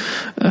kommen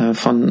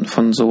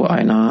von so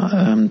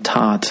einer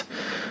Tat.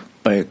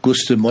 Bei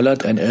Gustl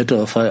Mollert, ein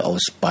älterer Fall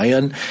aus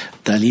Bayern,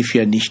 da lief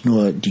ja nicht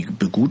nur die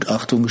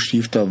Begutachtung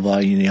schief, da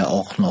waren ja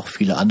auch noch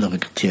viele andere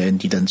Kriterien,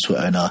 die dann zu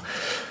einer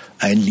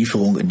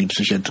Einlieferung in die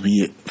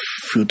Psychiatrie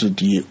führte,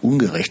 die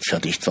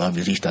ungerechtfertigt war,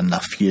 wie sich dann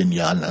nach vielen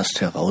Jahren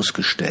erst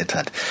herausgestellt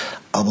hat.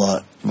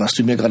 Aber was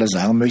du mir gerade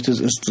sagen möchtest,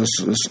 ist, dass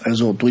es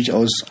also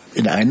durchaus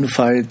in einem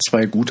Fall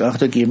 2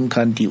 Gutachter geben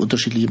kann, die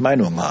unterschiedliche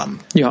Meinungen haben.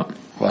 Ja.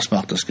 Was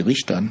macht das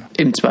Gericht dann?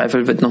 Im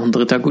Zweifel wird noch ein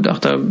 3.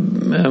 Gutachter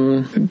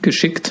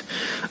geschickt.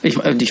 Ich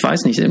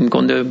weiß nicht, im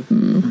Grunde,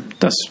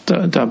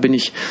 da bin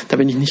ich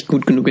nicht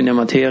gut genug in der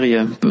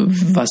Materie,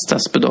 was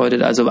das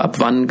bedeutet. Also ab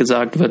wann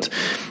gesagt wird,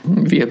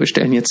 wir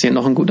bestellen jetzt hier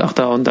noch einen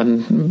Gutachter und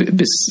dann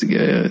bis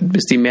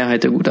die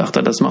Mehrheit der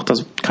Gutachter das macht,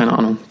 das keine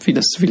Ahnung,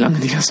 wie lange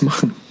die das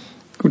machen.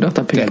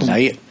 Gutachter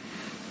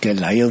Der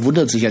Laie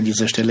wundert sich an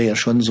dieser Stelle ja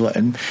schon so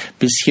ein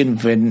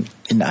bisschen, wenn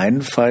in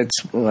einem Fall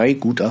 2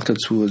 Gutachter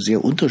zu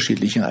sehr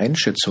unterschiedlichen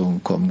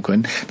Einschätzungen kommen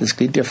können. Das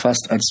klingt ja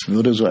fast, als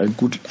würde so ein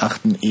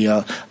Gutachten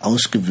eher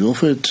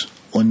ausgewürfelt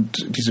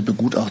und diese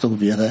Begutachtung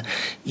wäre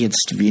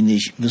jetzt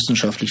wenig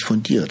wissenschaftlich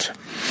fundiert.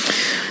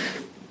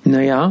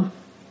 Naja,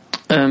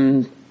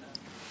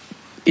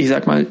 ich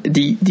sag mal,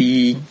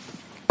 die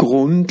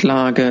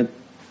Grundlage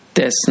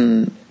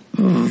dessen,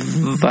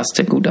 was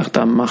der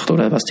Gutachter macht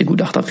oder was die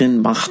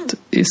Gutachterin macht,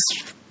 ist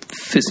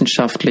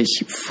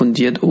wissenschaftlich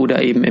fundiert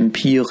oder eben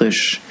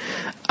empirisch.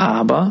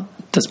 Aber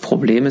das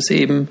Problem ist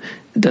eben,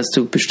 dass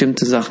du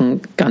bestimmte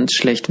Sachen ganz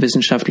schlecht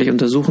wissenschaftlich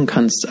untersuchen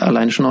kannst,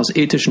 allein schon aus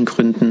ethischen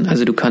Gründen.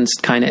 Also du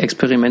kannst keine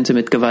Experimente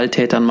mit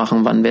Gewalttätern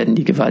machen, wann werden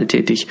die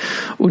gewalttätig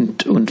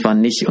und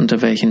wann nicht,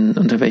 unter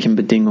welchen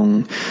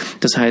Bedingungen.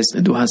 Das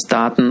heißt, du hast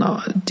Daten,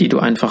 die du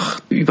einfach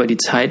über die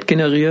Zeit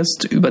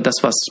generierst, über das,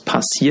 was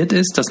passiert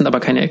ist. Das sind aber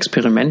keine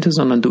Experimente,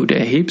 sondern du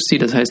erhebst sie.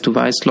 Das heißt, du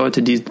weißt,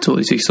 Leute, die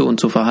sich so und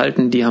so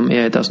verhalten, die haben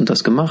eher das und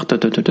das gemacht.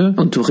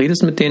 Und du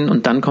redest mit denen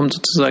und dann kommt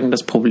sozusagen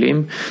das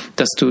Problem,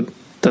 dass du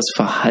das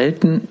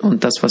Verhalten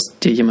und das, was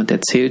dir jemand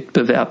erzählt,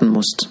 bewerten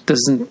musst.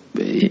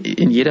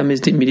 In jeder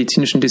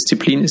medizinischen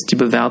Disziplin ist die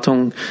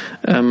Bewertung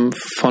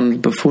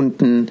von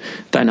Befunden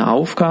deine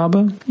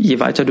Aufgabe. Je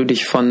weiter du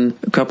dich von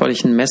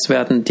körperlichen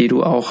Messwerten, die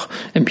du auch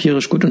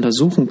empirisch gut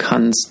untersuchen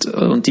kannst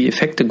und die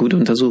Effekte gut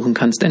untersuchen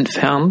kannst,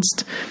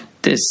 entfernst,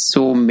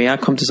 desto mehr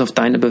kommt es auf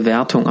deine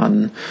Bewertung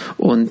an.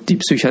 Und die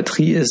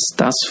Psychiatrie ist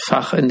das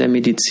Fach in der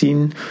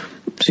Medizin,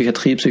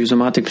 Psychiatrie,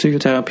 Psychosomatik,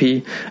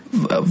 Psychotherapie,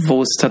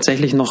 wo es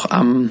tatsächlich noch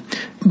am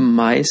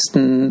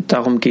meisten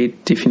darum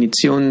geht,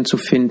 Definitionen zu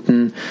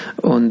finden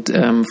und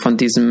von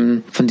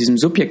diesem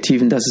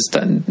Subjektiven, das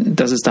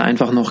es da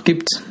einfach noch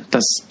gibt,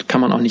 das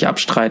kann man auch nicht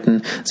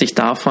abstreiten, sich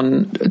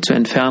davon zu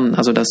entfernen,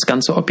 also das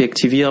Ganze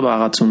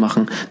objektivierbarer zu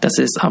machen. Das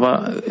ist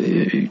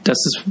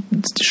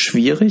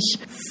schwierig,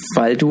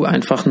 weil du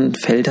einfach ein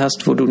Feld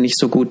hast, wo du nicht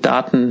so gut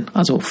Daten,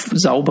 also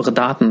saubere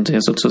Daten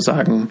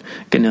sozusagen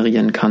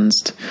generieren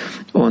kannst.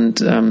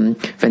 Und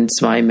wenn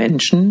 2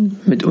 Menschen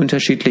mit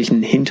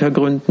unterschiedlichen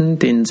Hintergründen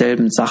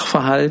denselben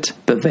Sachverhalt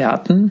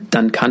bewerten,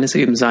 dann kann es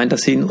eben sein,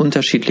 dass sie ihn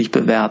unterschiedlich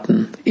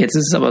bewerten. Jetzt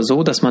ist es aber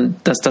so, dass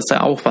das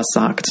da auch was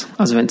sagt.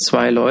 Also wenn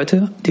 2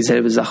 Leute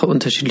dieselbe Sache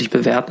unterschiedlich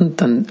bewerten,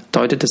 dann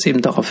deutet es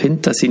eben darauf hin,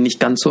 dass sie nicht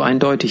ganz so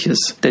eindeutig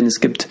ist. Denn es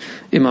gibt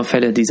immer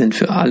Fälle, die sind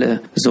für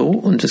alle so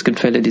und es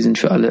gibt Fälle, die sind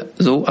für alle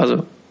so.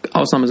 Also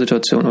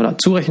Ausnahmesituation oder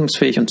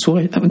zurechnungsfähig und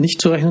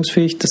nicht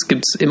zurechnungsfähig, das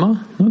gibt es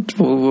immer, ne,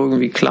 wo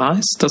irgendwie klar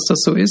ist, dass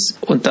das so ist.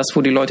 Und das,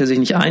 wo die Leute sich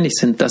nicht einig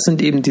sind, das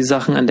sind eben die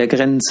Sachen an der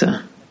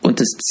Grenze.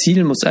 Und das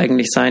Ziel muss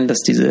eigentlich sein,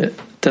 dass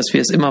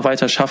wir es immer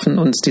weiter schaffen,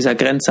 uns dieser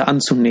Grenze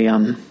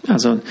anzunähern.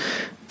 Also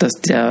dass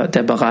der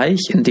Bereich,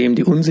 in dem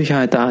die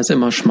Unsicherheit da ist,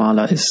 immer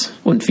schmaler ist.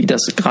 Und wie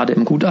das gerade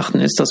im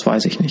Gutachten ist, das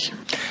weiß ich nicht.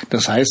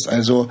 Das heißt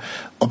also,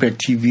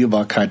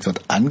 Objektivierbarkeit wird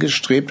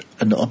angestrebt.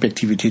 Eine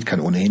Objektivität kann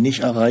ohnehin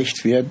nicht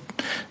erreicht werden.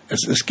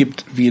 Es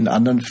gibt, wie in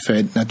anderen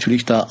Fällen,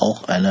 natürlich da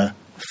auch eine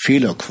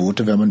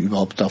Fehlerquote, wenn man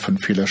überhaupt davon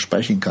Fehler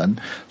sprechen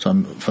kann,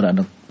 sondern von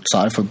einer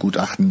Zahl von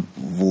Gutachten,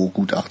 wo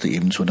Gutachter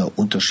eben zu einer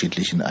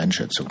unterschiedlichen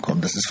Einschätzung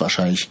kommen. Das ist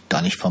wahrscheinlich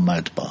gar nicht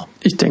vermeidbar.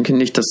 Ich denke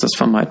nicht, dass das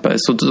vermeidbar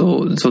ist.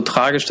 So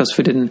tragisch das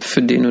für den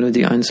oder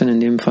die Einzelnen in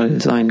dem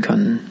Fall sein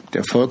kann.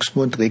 Der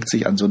Volksmund regt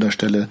sich an so einer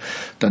Stelle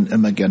dann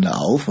immer gerne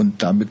auf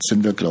und damit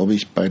sind wir, glaube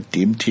ich, bei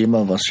dem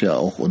Thema, was ja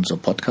auch unser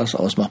Podcast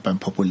ausmacht, beim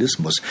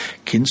Populismus.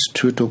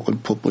 Kindstötung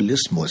und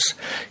Populismus.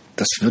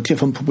 Das wird ja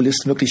vom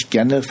Populisten wirklich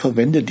gerne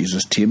verwendet,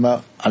 dieses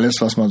Thema.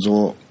 Alles, was man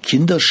so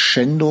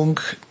Kinderschändung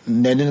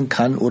nennen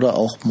kann oder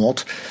auch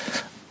Mord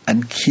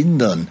an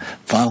Kindern.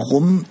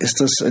 Warum ist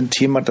das ein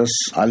Thema, das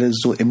alle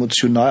so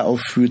emotional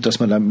auffühlt, dass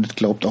man damit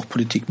glaubt, auch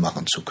Politik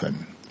machen zu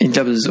können? Ich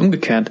glaube, es ist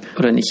umgekehrt,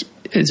 oder nicht?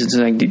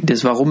 Sozusagen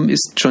das Warum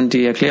ist schon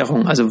die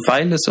Erklärung. Also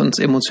weil es uns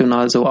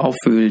emotional so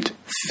auffühlt,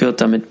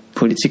 wird damit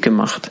Politik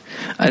gemacht.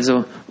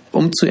 Also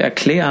um zu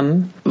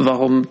erklären,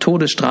 warum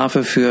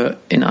Todesstrafe für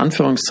in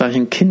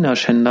Anführungszeichen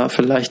Kinderschänder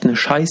vielleicht eine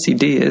scheiß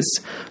Idee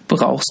ist,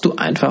 brauchst du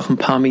einfach ein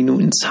paar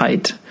Minuten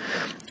Zeit.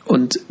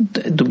 Und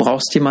du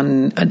brauchst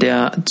jemanden,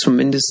 der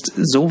zumindest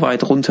so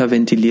weit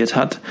runterventiliert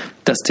hat,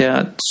 dass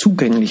der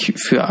zugänglich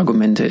für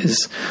Argumente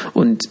ist.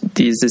 Und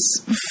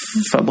dieses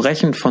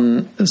Verbrechen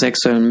von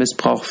sexuellem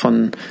Missbrauch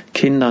von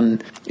Kindern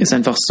ist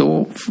einfach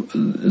so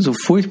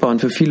furchtbar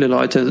und für viele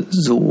Leute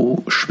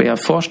so schwer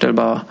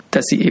vorstellbar,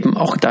 dass sie eben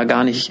auch da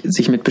gar nicht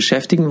sich mit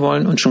beschäftigen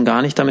wollen und schon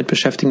gar nicht damit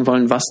beschäftigen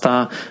wollen, was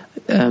da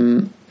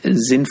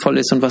sinnvoll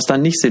ist und was da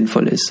nicht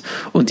sinnvoll ist.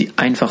 Und die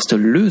einfachste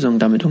Lösung,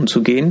 damit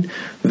umzugehen,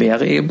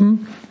 wäre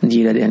eben,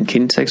 jeder, der ein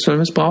Kind sexuell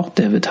missbraucht,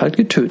 der wird halt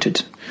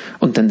getötet.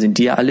 Und dann sind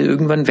die ja alle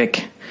irgendwann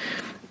weg.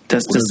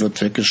 Oder wird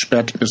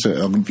weggesperrt, bis er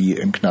irgendwie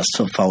im Knast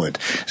verfault.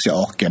 Ist ja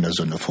auch gerne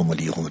so eine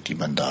Formulierung, die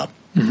man da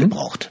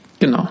braucht.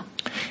 Genau.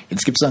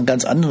 Jetzt gibt es einen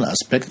ganz anderen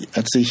Aspekt.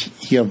 Als ich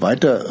hier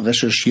weiter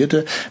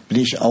recherchierte, bin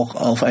ich auch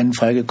auf einen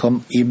Fall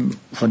gekommen, eben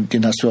von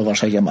den hast du ja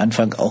wahrscheinlich am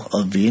Anfang auch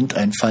erwähnt,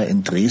 ein Fall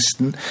in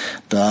Dresden.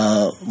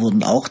 Da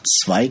wurden auch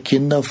 2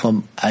 Kinder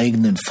vom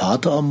eigenen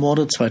Vater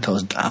ermordet,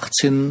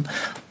 2018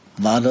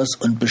 war das.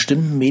 Und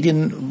bestimmten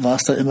Medien war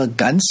es da immer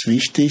ganz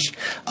wichtig,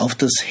 auf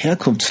das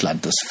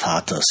Herkunftsland des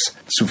Vaters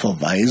zu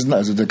verweisen.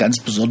 Also eine ganz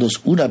besonders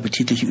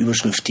unappetitliche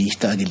Überschrift, die ich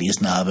da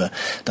gelesen habe,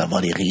 da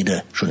war die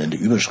Rede schon in der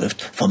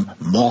Überschrift vom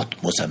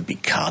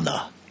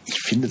Mordmosambikaner. Ich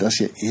finde das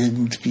ja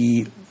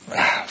irgendwie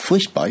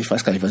furchtbar. Ich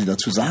weiß gar nicht, was ich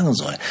dazu sagen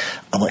soll.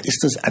 Aber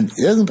ist das an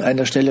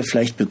irgendeiner Stelle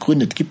vielleicht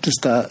begründet? Gibt es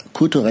da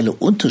kulturelle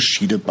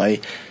Unterschiede bei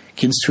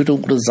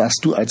Kindstötung oder sagst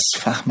du als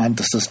Fachmann,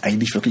 dass das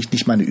eigentlich wirklich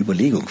nicht mal eine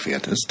Überlegung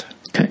wert ist?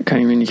 Kann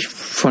ich mir nicht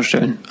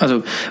vorstellen.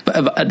 Also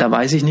da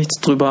weiß ich nichts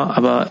drüber,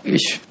 aber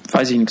ich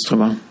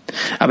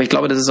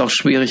glaube, das ist auch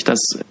schwierig, da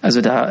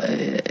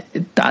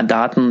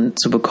Daten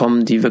zu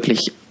bekommen, die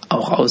wirklich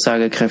auch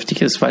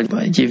aussagekräftig ist, weil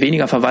je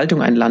weniger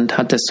Verwaltung ein Land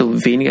hat,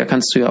 desto weniger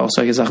kannst du ja auch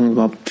solche Sachen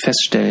überhaupt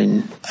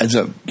feststellen.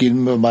 Also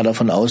gehen wir mal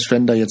davon aus,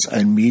 wenn da jetzt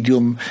ein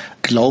Medium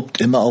glaubt,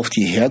 immer auf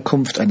die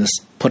Herkunft eines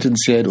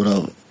potenziellen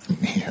oder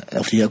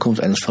auf die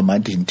Herkunft eines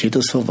vermeintlichen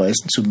Täters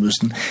verweisen zu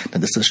müssen,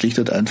 dann ist das schlicht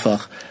und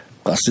einfach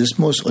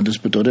Rassismus und es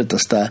bedeutet,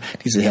 dass da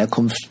diese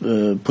Herkunft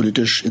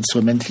politisch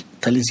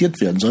instrumentalisiert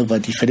werden soll,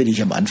 weil die Fälle, die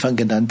ich am Anfang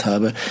genannt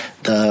habe,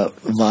 da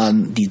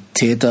waren die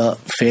Täter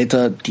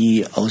Väter,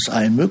 die aus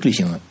allen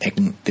möglichen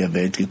Ecken der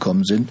Welt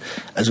gekommen sind.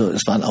 Also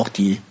es waren auch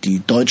die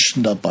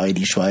Deutschen dabei,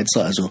 die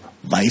Schweizer, also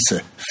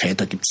weiße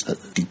Väter gibt's,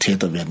 die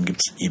Täter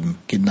gibt's eben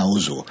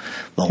genauso.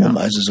 Warum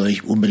also soll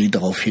ich unbedingt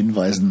darauf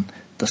hinweisen,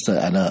 dass da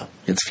einer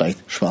jetzt vielleicht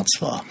schwarz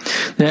war?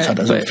 Das hat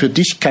also für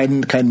dich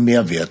keinen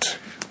Mehrwert.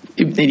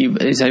 Nee,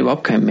 ist ja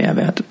überhaupt kein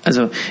Mehrwert.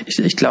 Also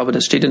ich glaube,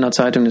 das steht in der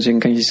Zeitung, deswegen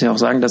kann ich es ja auch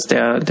sagen, dass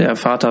der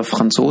Vater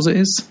Franzose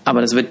ist.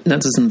 Aber das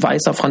ist ein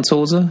weißer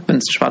Franzose. Wenn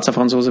es ein schwarzer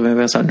Franzose wäre,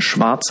 wäre es halt ein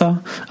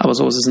schwarzer. Aber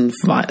so ist es ein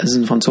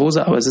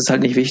Franzose. Aber es ist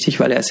halt nicht wichtig,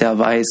 weil er ist ja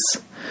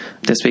weiß.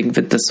 Deswegen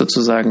wird das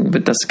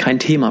kein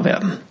Thema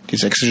werden. Die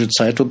Sächsische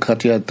Zeitung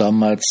hat ja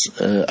damals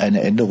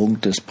eine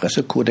Änderung des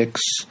Pressekodex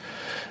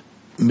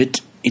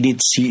mit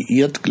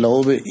initiiert,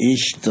 glaube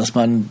ich, dass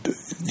man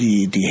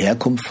die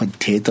Herkunft von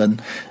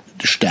Tätern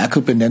stärker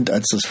benennt,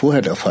 als das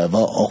vorher der Fall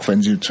war, auch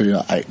wenn sie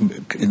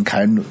in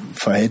keinem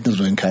Verhältnis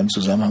oder in keinem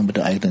Zusammenhang mit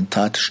der eigenen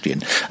Tat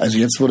stehen. Also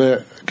jetzt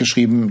wurde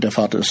geschrieben, der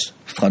Vater ist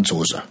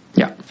Franzose.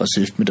 Ja. Was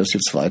hilft mir das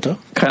jetzt weiter?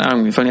 Keine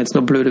Ahnung, mir fallen jetzt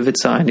nur blöde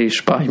Witze ein, die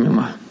spare ich mir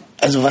mal.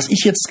 Also was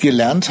ich jetzt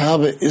gelernt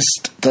habe,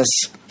 ist, dass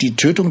die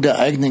Tötung der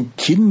eigenen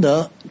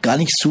Kinder gar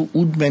nicht so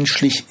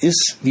unmenschlich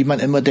ist, wie man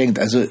immer denkt.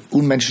 Also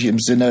unmenschlich im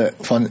Sinne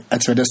von,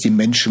 als wenn das die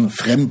Menschen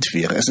fremd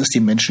wäre. Es ist die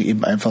Menschen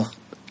eben einfach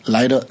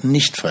leider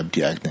nicht fremd,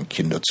 die eigenen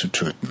Kinder zu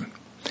töten.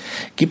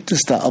 Gibt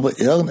es da aber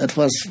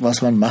irgendetwas,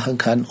 was man machen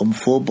kann, um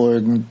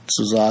vorbeugend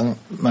zu sagen,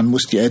 man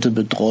muss die Eltern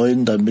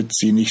betreuen, damit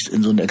sie nicht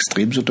in so eine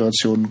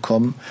Extremsituation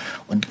kommen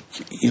und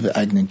ihre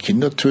eigenen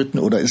Kinder töten?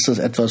 Oder ist das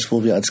etwas,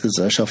 wo wir als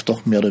Gesellschaft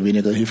doch mehr oder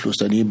weniger hilflos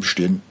daneben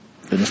stehen,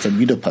 wenn es dann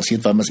wieder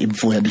passiert, weil man es eben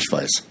vorher nicht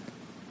weiß?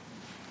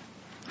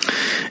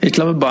 Ich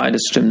glaube,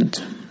 beides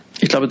stimmt.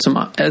 Ich glaube,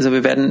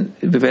 wir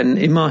werden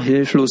immer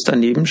hilflos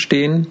daneben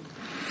stehen.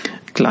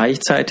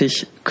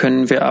 Gleichzeitig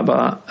können wir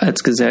aber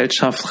als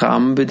Gesellschaft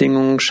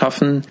Rahmenbedingungen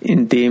schaffen,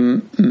 in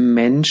dem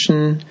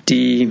Menschen,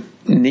 die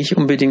nicht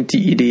unbedingt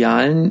die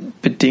idealen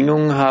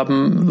Bedingungen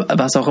haben,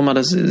 was auch immer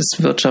das ist,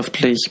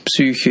 wirtschaftlich,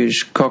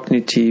 psychisch,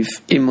 kognitiv,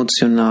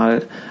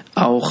 emotional,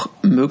 auch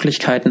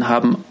Möglichkeiten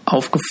haben,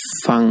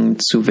 aufgefangen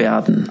zu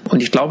werden.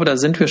 Und ich glaube, da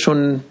sind wir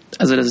schon,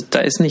 also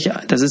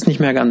das ist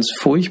nicht mehr ganz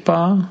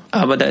furchtbar,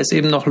 aber da ist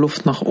eben noch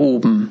Luft nach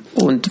oben.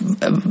 Und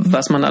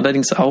was man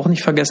allerdings auch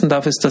nicht vergessen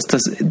darf, ist,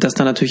 dass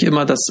da natürlich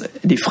immer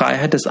die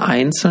Freiheit des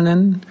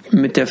Einzelnen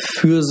mit der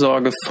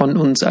Fürsorge von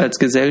uns als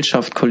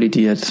Gesellschaft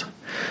kollidiert.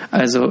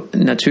 Also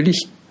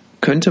natürlich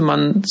könnte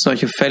man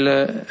solche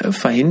Fälle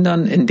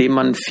verhindern, indem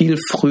man viel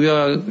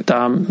früher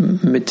da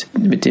mit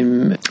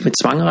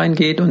Zwang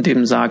reingeht und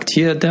eben sagt,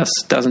 hier, da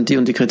sind die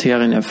und die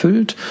Kriterien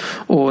erfüllt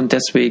und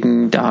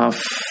deswegen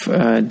darf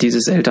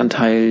dieses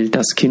Elternteil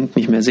das Kind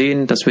nicht mehr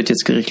sehen, das wird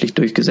jetzt gerichtlich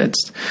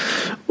durchgesetzt.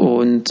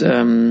 Und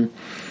dann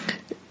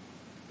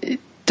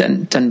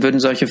würden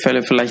solche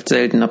Fälle vielleicht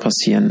seltener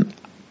passieren.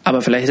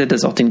 Aber vielleicht hätte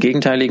das auch den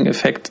gegenteiligen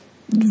Effekt,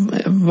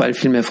 weil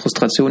viel mehr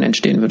Frustration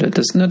entstehen würde.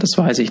 Das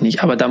weiß ich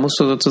nicht. Aber da musst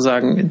du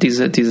sozusagen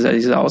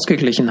diese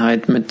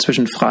Ausgeglichenheit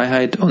zwischen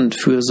Freiheit und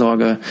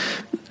Fürsorge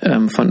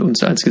von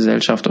uns als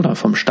Gesellschaft oder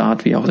vom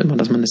Staat, wie auch immer,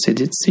 dass man das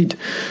jetzt sieht,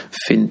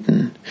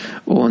 finden.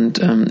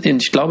 Und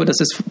ich glaube,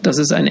 das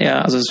ist ein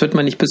eher, also das wird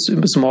man nicht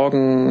bis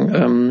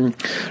morgen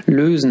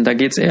lösen. Da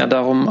geht es eher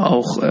darum,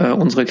 auch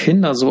unsere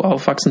Kinder so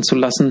aufwachsen zu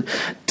lassen,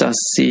 dass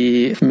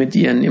sie mit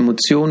ihren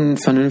Emotionen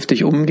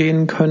vernünftig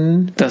umgehen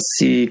können, dass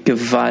sie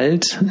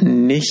Gewalt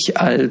nicht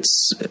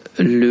als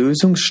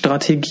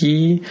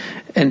Lösungsstrategie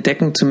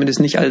entdecken, zumindest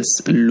nicht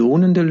als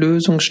lohnende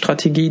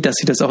Lösungsstrategie, dass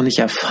sie das auch nicht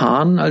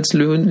erfahren als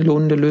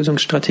lohnende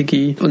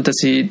Lösungsstrategie und dass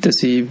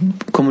sie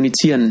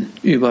kommunizieren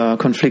über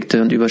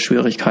Konflikte und über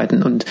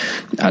Schwierigkeiten. Und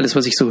alles,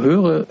 was ich so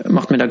höre,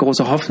 macht mir da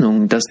große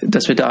Hoffnung, dass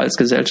wir da als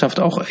Gesellschaft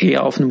auch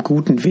eher auf einem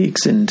guten Weg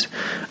sind.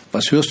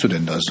 Was hörst du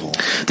denn da so?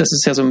 Das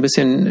ist ja so ein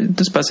bisschen,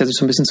 das passt ja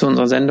so ein bisschen zu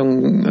unserer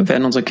Sendung,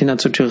 werden unsere Kinder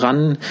zu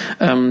Tyrannen,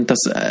 dass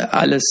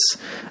alle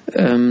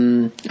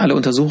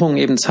Untersuchungen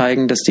eben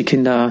zeigen, dass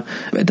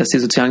die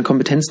sozialen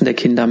Kompetenzen der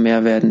Kinder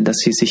mehr werden, dass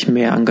sie sich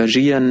mehr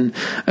engagieren,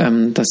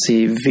 dass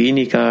sie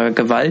weniger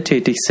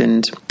gewalttätig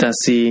sind, dass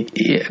sie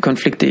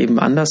Konflikte eben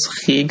anders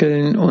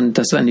regeln und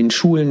dass an den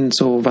Schulen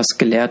so was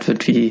gelehrt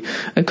wird wie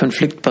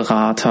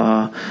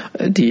Konfliktberater,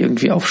 die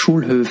irgendwie auf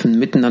Schulhöfen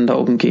miteinander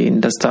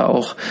umgehen, dass da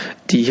auch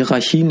die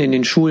Hierarchien in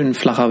den Schulen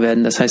flacher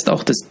werden. Das heißt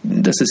auch,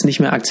 dass es nicht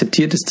mehr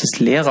akzeptiert ist, dass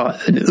Lehrer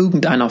in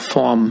irgendeiner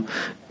Form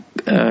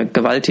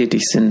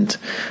gewalttätig sind.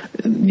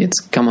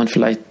 Jetzt kann man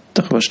vielleicht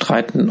darüber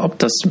streiten, ob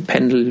das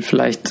Pendel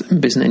vielleicht ein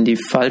bisschen in die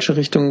falsche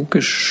Richtung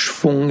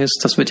geschwungen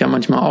ist. Das wird ja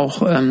manchmal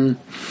auch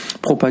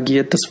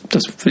propagiert.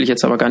 Das will ich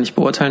jetzt aber gar nicht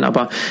beurteilen.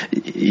 Aber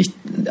ich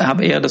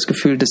habe eher das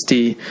Gefühl, dass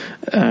die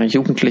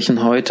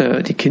Jugendlichen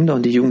heute, die Kinder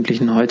und die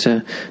Jugendlichen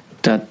heute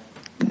da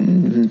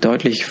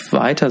deutlich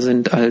weiter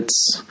sind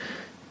als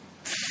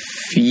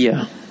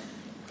wir.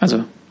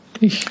 Also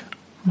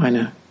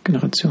meine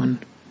Generation.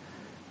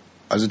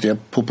 Also der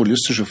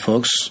populistische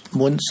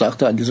Volksmund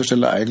sagt da an dieser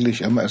Stelle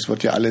eigentlich immer, es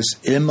wird ja alles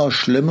immer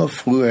schlimmer.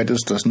 Früher hätte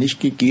es das nicht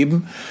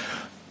gegeben.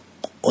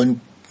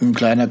 Und ein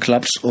kleiner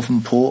Klaps auf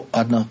dem Po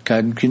hat noch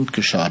keinem Kind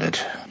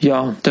geschadet.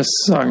 Ja, das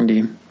sagen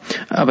die.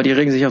 Aber die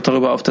regen sich auch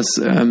darüber auf,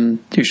 dass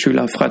die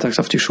Schüler freitags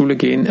auf die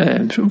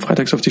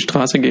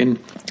Straße gehen,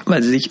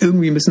 weil sie sich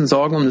irgendwie ein bisschen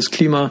Sorgen um das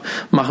Klima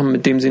machen,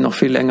 mit dem sie noch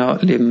viel länger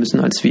leben müssen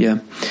als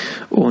wir.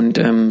 Und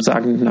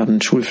sagen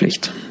dann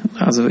Schulpflicht.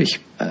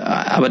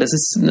 Aber das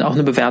ist auch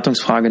eine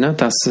Bewertungsfrage, ne?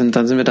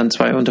 Dann sind wir dann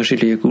zwei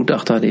unterschiedliche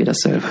Gutachter, die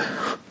dasselbe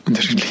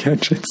unterschiedlich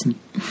einschätzen.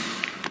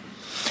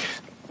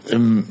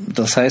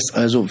 Das heißt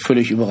also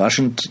völlig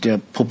überraschend, der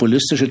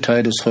populistische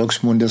Teil des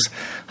Volksmundes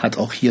hat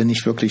auch hier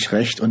nicht wirklich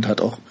recht und hat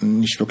auch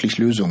nicht wirklich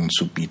Lösungen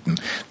zu bieten.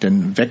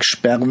 Denn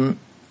wegsperren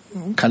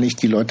kann ich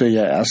die Leute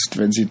ja erst,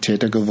 wenn sie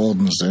Täter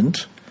geworden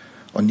sind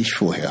und nicht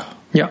vorher.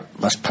 Ja.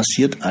 Was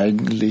passiert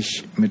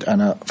eigentlich mit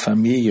einer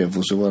Familie,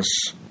 wo so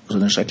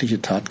eine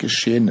schreckliche Tat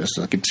geschehen ist?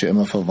 Da gibt es ja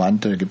immer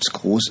Verwandte, da gibt es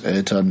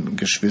Großeltern,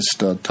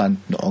 Geschwister,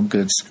 Tanten,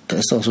 Onkels. Da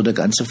ist doch so eine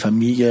ganze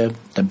Familie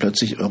dann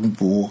plötzlich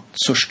irgendwo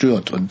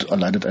zerstört und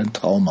erleidet ein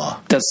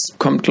Trauma. Das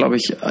kommt, glaube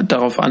ich,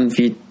 darauf an,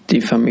 wie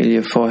die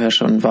Familie vorher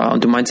schon war.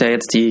 Und du meinst ja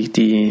jetzt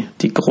die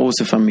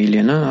große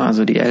Familie, ne?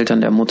 Also die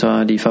Eltern der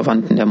Mutter, die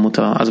Verwandten der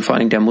Mutter, also vor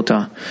allem der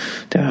Mutter.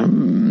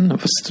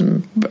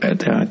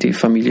 Die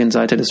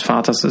Familienseite des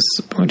Vaters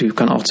die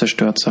kann auch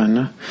zerstört sein,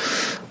 ne?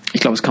 Ich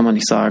glaube, das kann man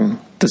nicht sagen.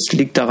 Das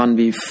liegt daran,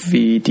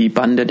 wie die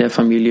Bande der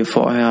Familie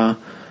vorher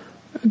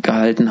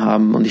gehalten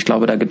haben. Und ich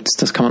glaube,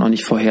 das kann man auch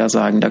nicht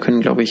vorhersagen. Da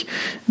können, glaube ich,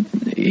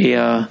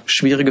 eher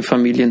schwierige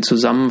Familien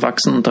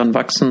zusammenwachsen und dran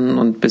wachsen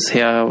und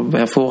bisher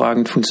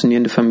hervorragend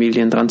funktionierende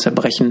Familien dran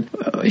zerbrechen.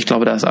 Ich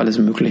glaube, da ist alles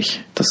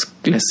möglich. Das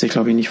lässt sich,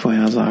 glaube ich, nicht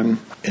vorhersagen.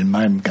 In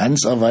meinem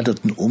ganz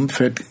erweiterten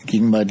Umfeld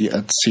ging mal die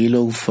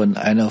Erzählung von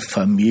einer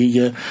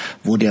Familie,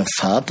 wo der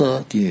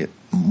Vater die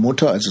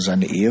Mutter, also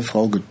seine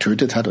Ehefrau,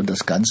 getötet hat und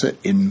das Ganze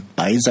im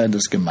Beisein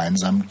des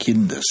gemeinsamen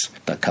Kindes.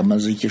 Da kann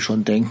man sich hier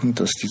schon denken,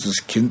 dass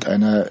dieses Kind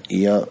eine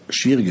eher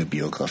schwierige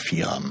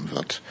Biografie haben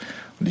wird.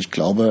 Und ich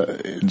glaube,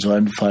 in so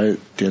einem Fall,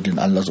 der den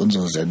Anlass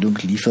unserer Sendung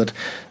liefert,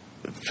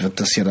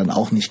 wird das ja dann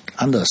auch nicht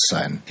anders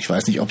sein. Ich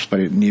weiß nicht, ob es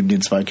neben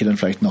den zwei Kindern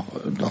vielleicht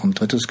noch ein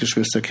drittes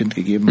Geschwisterkind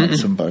gegeben hat,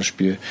 zum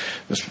Beispiel.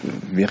 Das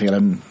wäre ja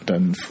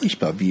dann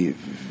furchtbar.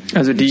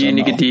 Also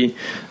diejenige, die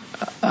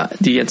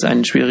jetzt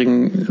einen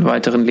schwierigen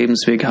weiteren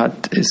Lebensweg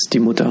hat, ist die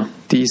Mutter.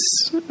 Die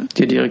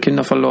hat ihre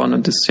Kinder verloren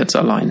und ist jetzt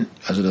allein.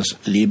 Also das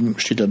Leben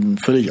steht dann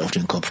völlig auf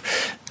den Kopf.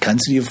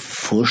 Kannst du dir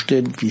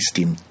vorstellen, wie es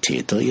dem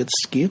Täter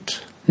jetzt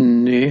geht?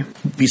 Nee.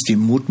 Wie es dem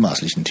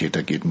mutmaßlichen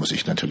Täter geht, muss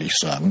ich natürlich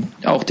sagen.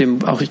 Auch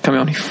ich kann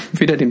mir auch nicht,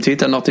 weder dem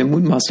Täter noch dem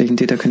mutmaßlichen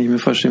Täter kann ich mir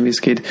vorstellen, wie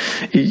es geht.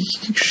 Ich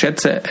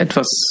schätze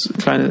etwas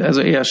kleines,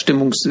 also eher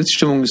Stimmung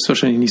ist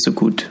wahrscheinlich nicht so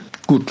gut.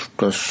 Gut,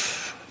 das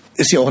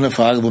ist ja auch eine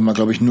Frage, wo man,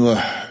 glaube ich, nur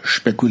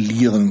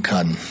spekulieren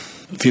kann.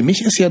 Für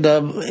mich ist ja da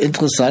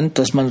interessant,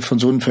 dass man von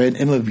so einen Fällen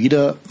immer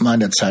wieder mal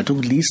in der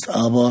Zeitung liest,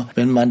 aber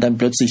wenn man dann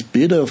plötzlich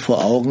Bilder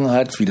vor Augen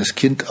hat, wie das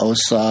Kind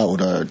aussah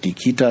oder die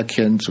Kita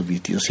kennt, so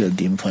wie es ja in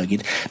dem Fall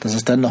geht, dass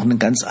es dann noch einen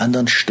ganz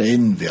anderen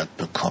Stellenwert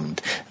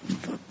bekommt.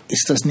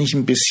 Ist das nicht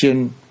ein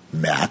bisschen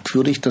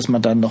merkwürdig, dass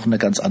man dann noch eine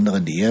ganz andere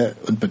Nähe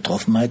und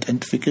Betroffenheit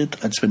entwickelt,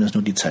 als wenn es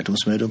nur die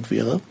Zeitungsmeldung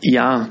wäre?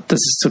 Ja, das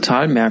ist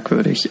total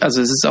merkwürdig.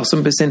 Also es ist auch so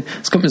ein bisschen,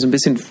 es kommt mir so ein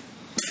bisschen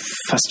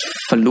fast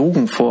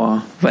verlogen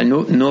vor, weil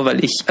nur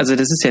weil ich, also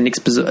das ist ja nichts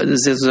Besonderes, das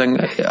ist ja sozusagen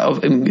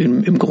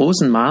im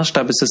großen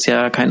Maßstab ist es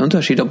ja kein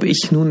Unterschied, ob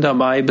ich nun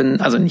dabei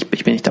bin, also nicht,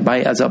 ich bin nicht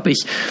dabei, also ob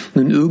ich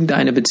nun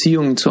irgendeine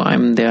Beziehung zu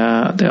einem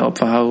der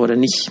Opfer habe oder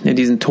nicht, ne,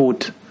 diesen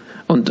Tod.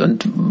 Und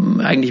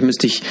eigentlich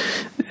müsste ich,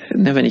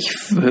 ne, wenn ich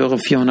höre,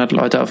 400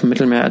 Leute auf dem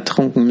Mittelmeer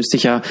ertrunken, müsste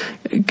ich ja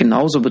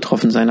genauso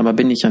betroffen sein, aber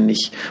bin ich ja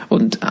nicht.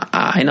 Und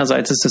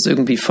einerseits ist das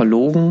irgendwie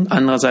verlogen,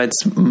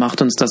 andererseits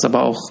macht uns das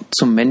aber auch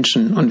zum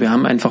Menschen. Und wir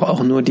haben einfach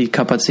auch nur die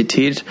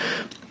Kapazität,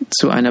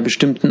 zu einer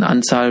bestimmten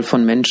Anzahl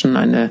von Menschen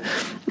eine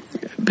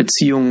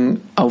Beziehung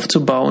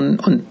aufzubauen.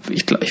 Und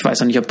ich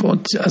weiß auch nicht, ob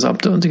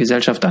unsere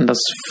Gesellschaft anders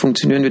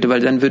funktionieren würde,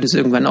 weil dann würde es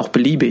irgendwann auch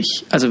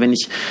beliebig. Also wenn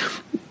ich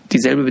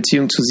dieselbe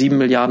Beziehung zu 7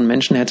 Milliarden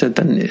Menschen hätte,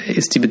 dann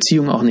ist die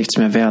Beziehung auch nichts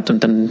mehr wert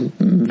und dann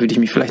würde ich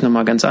mich vielleicht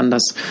nochmal ganz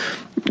anders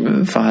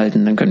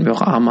verhalten. Dann könnten wir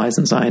auch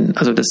Ameisen sein.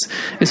 Also das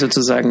ist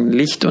sozusagen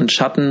Licht und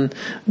Schatten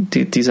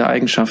dieser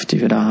Eigenschaft,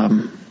 die wir da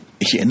haben.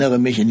 Ich erinnere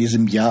mich in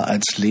diesem Jahr,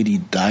 als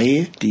Lady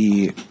Di,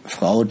 die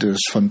Frau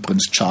von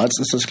Prinz Charles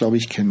ist das, glaube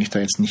ich, kenne mich da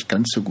jetzt nicht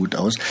ganz so gut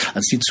aus,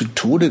 als sie zu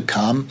Tode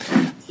kam,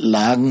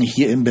 lagen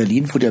hier in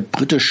Berlin vor der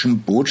britischen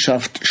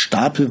Botschaft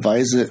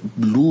stapelweise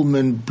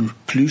Blumen,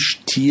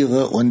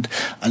 Plüschtiere und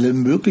alle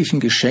möglichen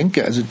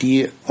Geschenke, also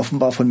die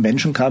offenbar von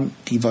Menschen kamen,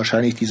 die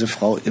wahrscheinlich diese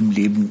Frau im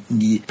Leben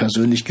nie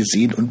persönlich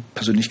gesehen und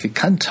persönlich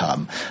gekannt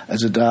haben.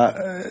 Also da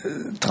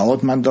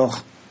trauert man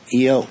doch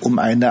eher um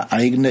eine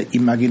eigene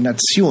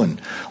Imagination.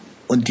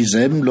 Und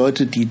dieselben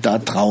Leute, die da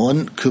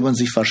trauern, kümmern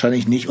sich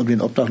wahrscheinlich nicht um den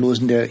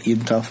Obdachlosen, der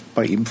jeden Tag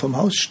bei ihm vorm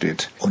Haus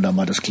steht. Um da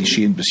mal das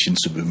Klischee ein bisschen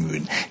zu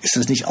bemühen. Ist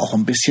das nicht auch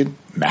ein bisschen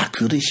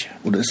merkwürdig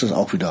oder ist das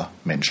auch wieder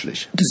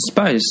menschlich? Das ist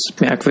beides,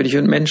 merkwürdig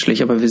und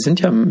menschlich. Aber wir sind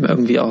ja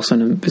irgendwie auch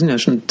wir sind ja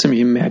schon eine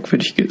ziemlich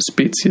merkwürdige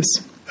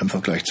Spezies. Im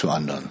Vergleich zu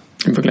anderen.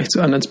 Im Vergleich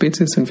zu anderen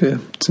Spezies sind wir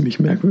ziemlich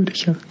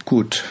merkwürdig, ja.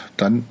 Gut,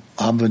 dann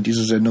haben wir in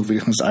dieser Sendung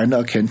wenigstens eine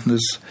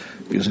Erkenntnis.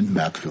 Wir sind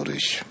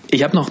merkwürdig.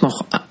 Ich habe noch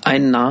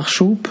einen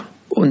Nachschub.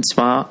 Und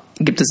zwar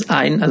gibt es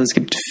es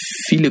gibt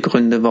viele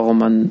Gründe, warum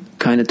man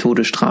keine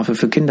Todesstrafe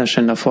für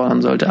Kinderschänder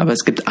fordern sollte. Aber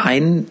es gibt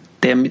einen,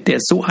 der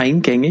ist so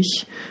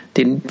eingängig,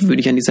 den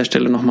würde ich an dieser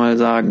Stelle nochmal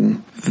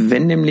sagen.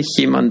 Wenn nämlich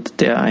jemand,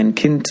 der ein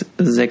Kind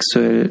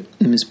sexuell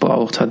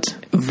missbraucht hat,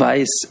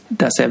 weiß,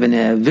 dass er, wenn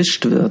er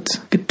erwischt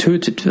wird,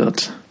 getötet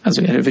wird,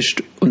 also er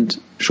erwischt und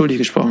schuldig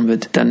gesprochen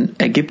wird, dann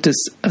ergibt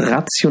es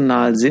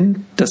rational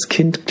Sinn, das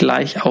Kind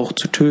gleich auch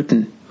zu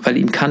töten. Weil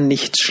ihm kann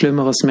nichts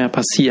Schlimmeres mehr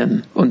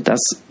passieren. Und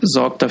das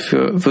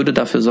würde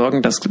dafür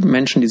sorgen, dass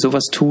Menschen, die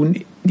sowas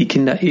tun, die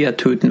Kinder eher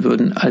töten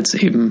würden, als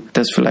eben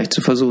das vielleicht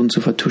zu versuchen zu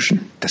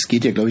vertuschen. Das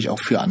geht ja, glaube ich, auch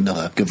für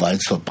andere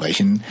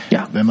Gewaltverbrechen.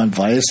 Ja. Wenn man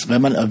weiß,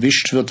 wenn man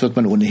erwischt wird, wird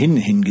man ohnehin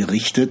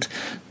hingerichtet,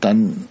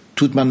 dann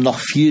tut man noch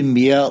viel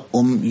mehr,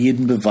 um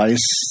jeden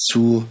Beweis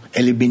zu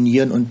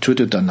eliminieren und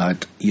tötet dann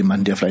halt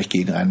jemanden, der vielleicht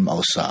gegen einen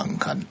aussagen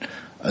kann.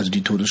 Also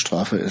die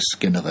Todesstrafe ist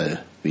generell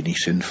wenig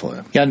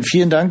sinnvoll. Jan,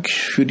 vielen Dank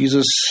für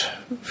dieses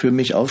für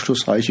mich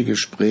aufschlussreiche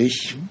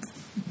Gespräch.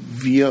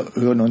 Wir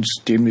hören uns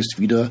demnächst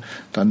wieder,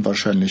 dann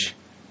wahrscheinlich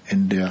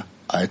in der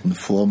alten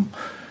Form.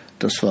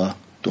 Das war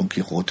Don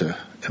Quixote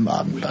im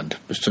Abendland.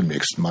 Bis zum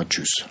nächsten Mal.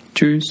 Tschüss.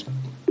 Tschüss.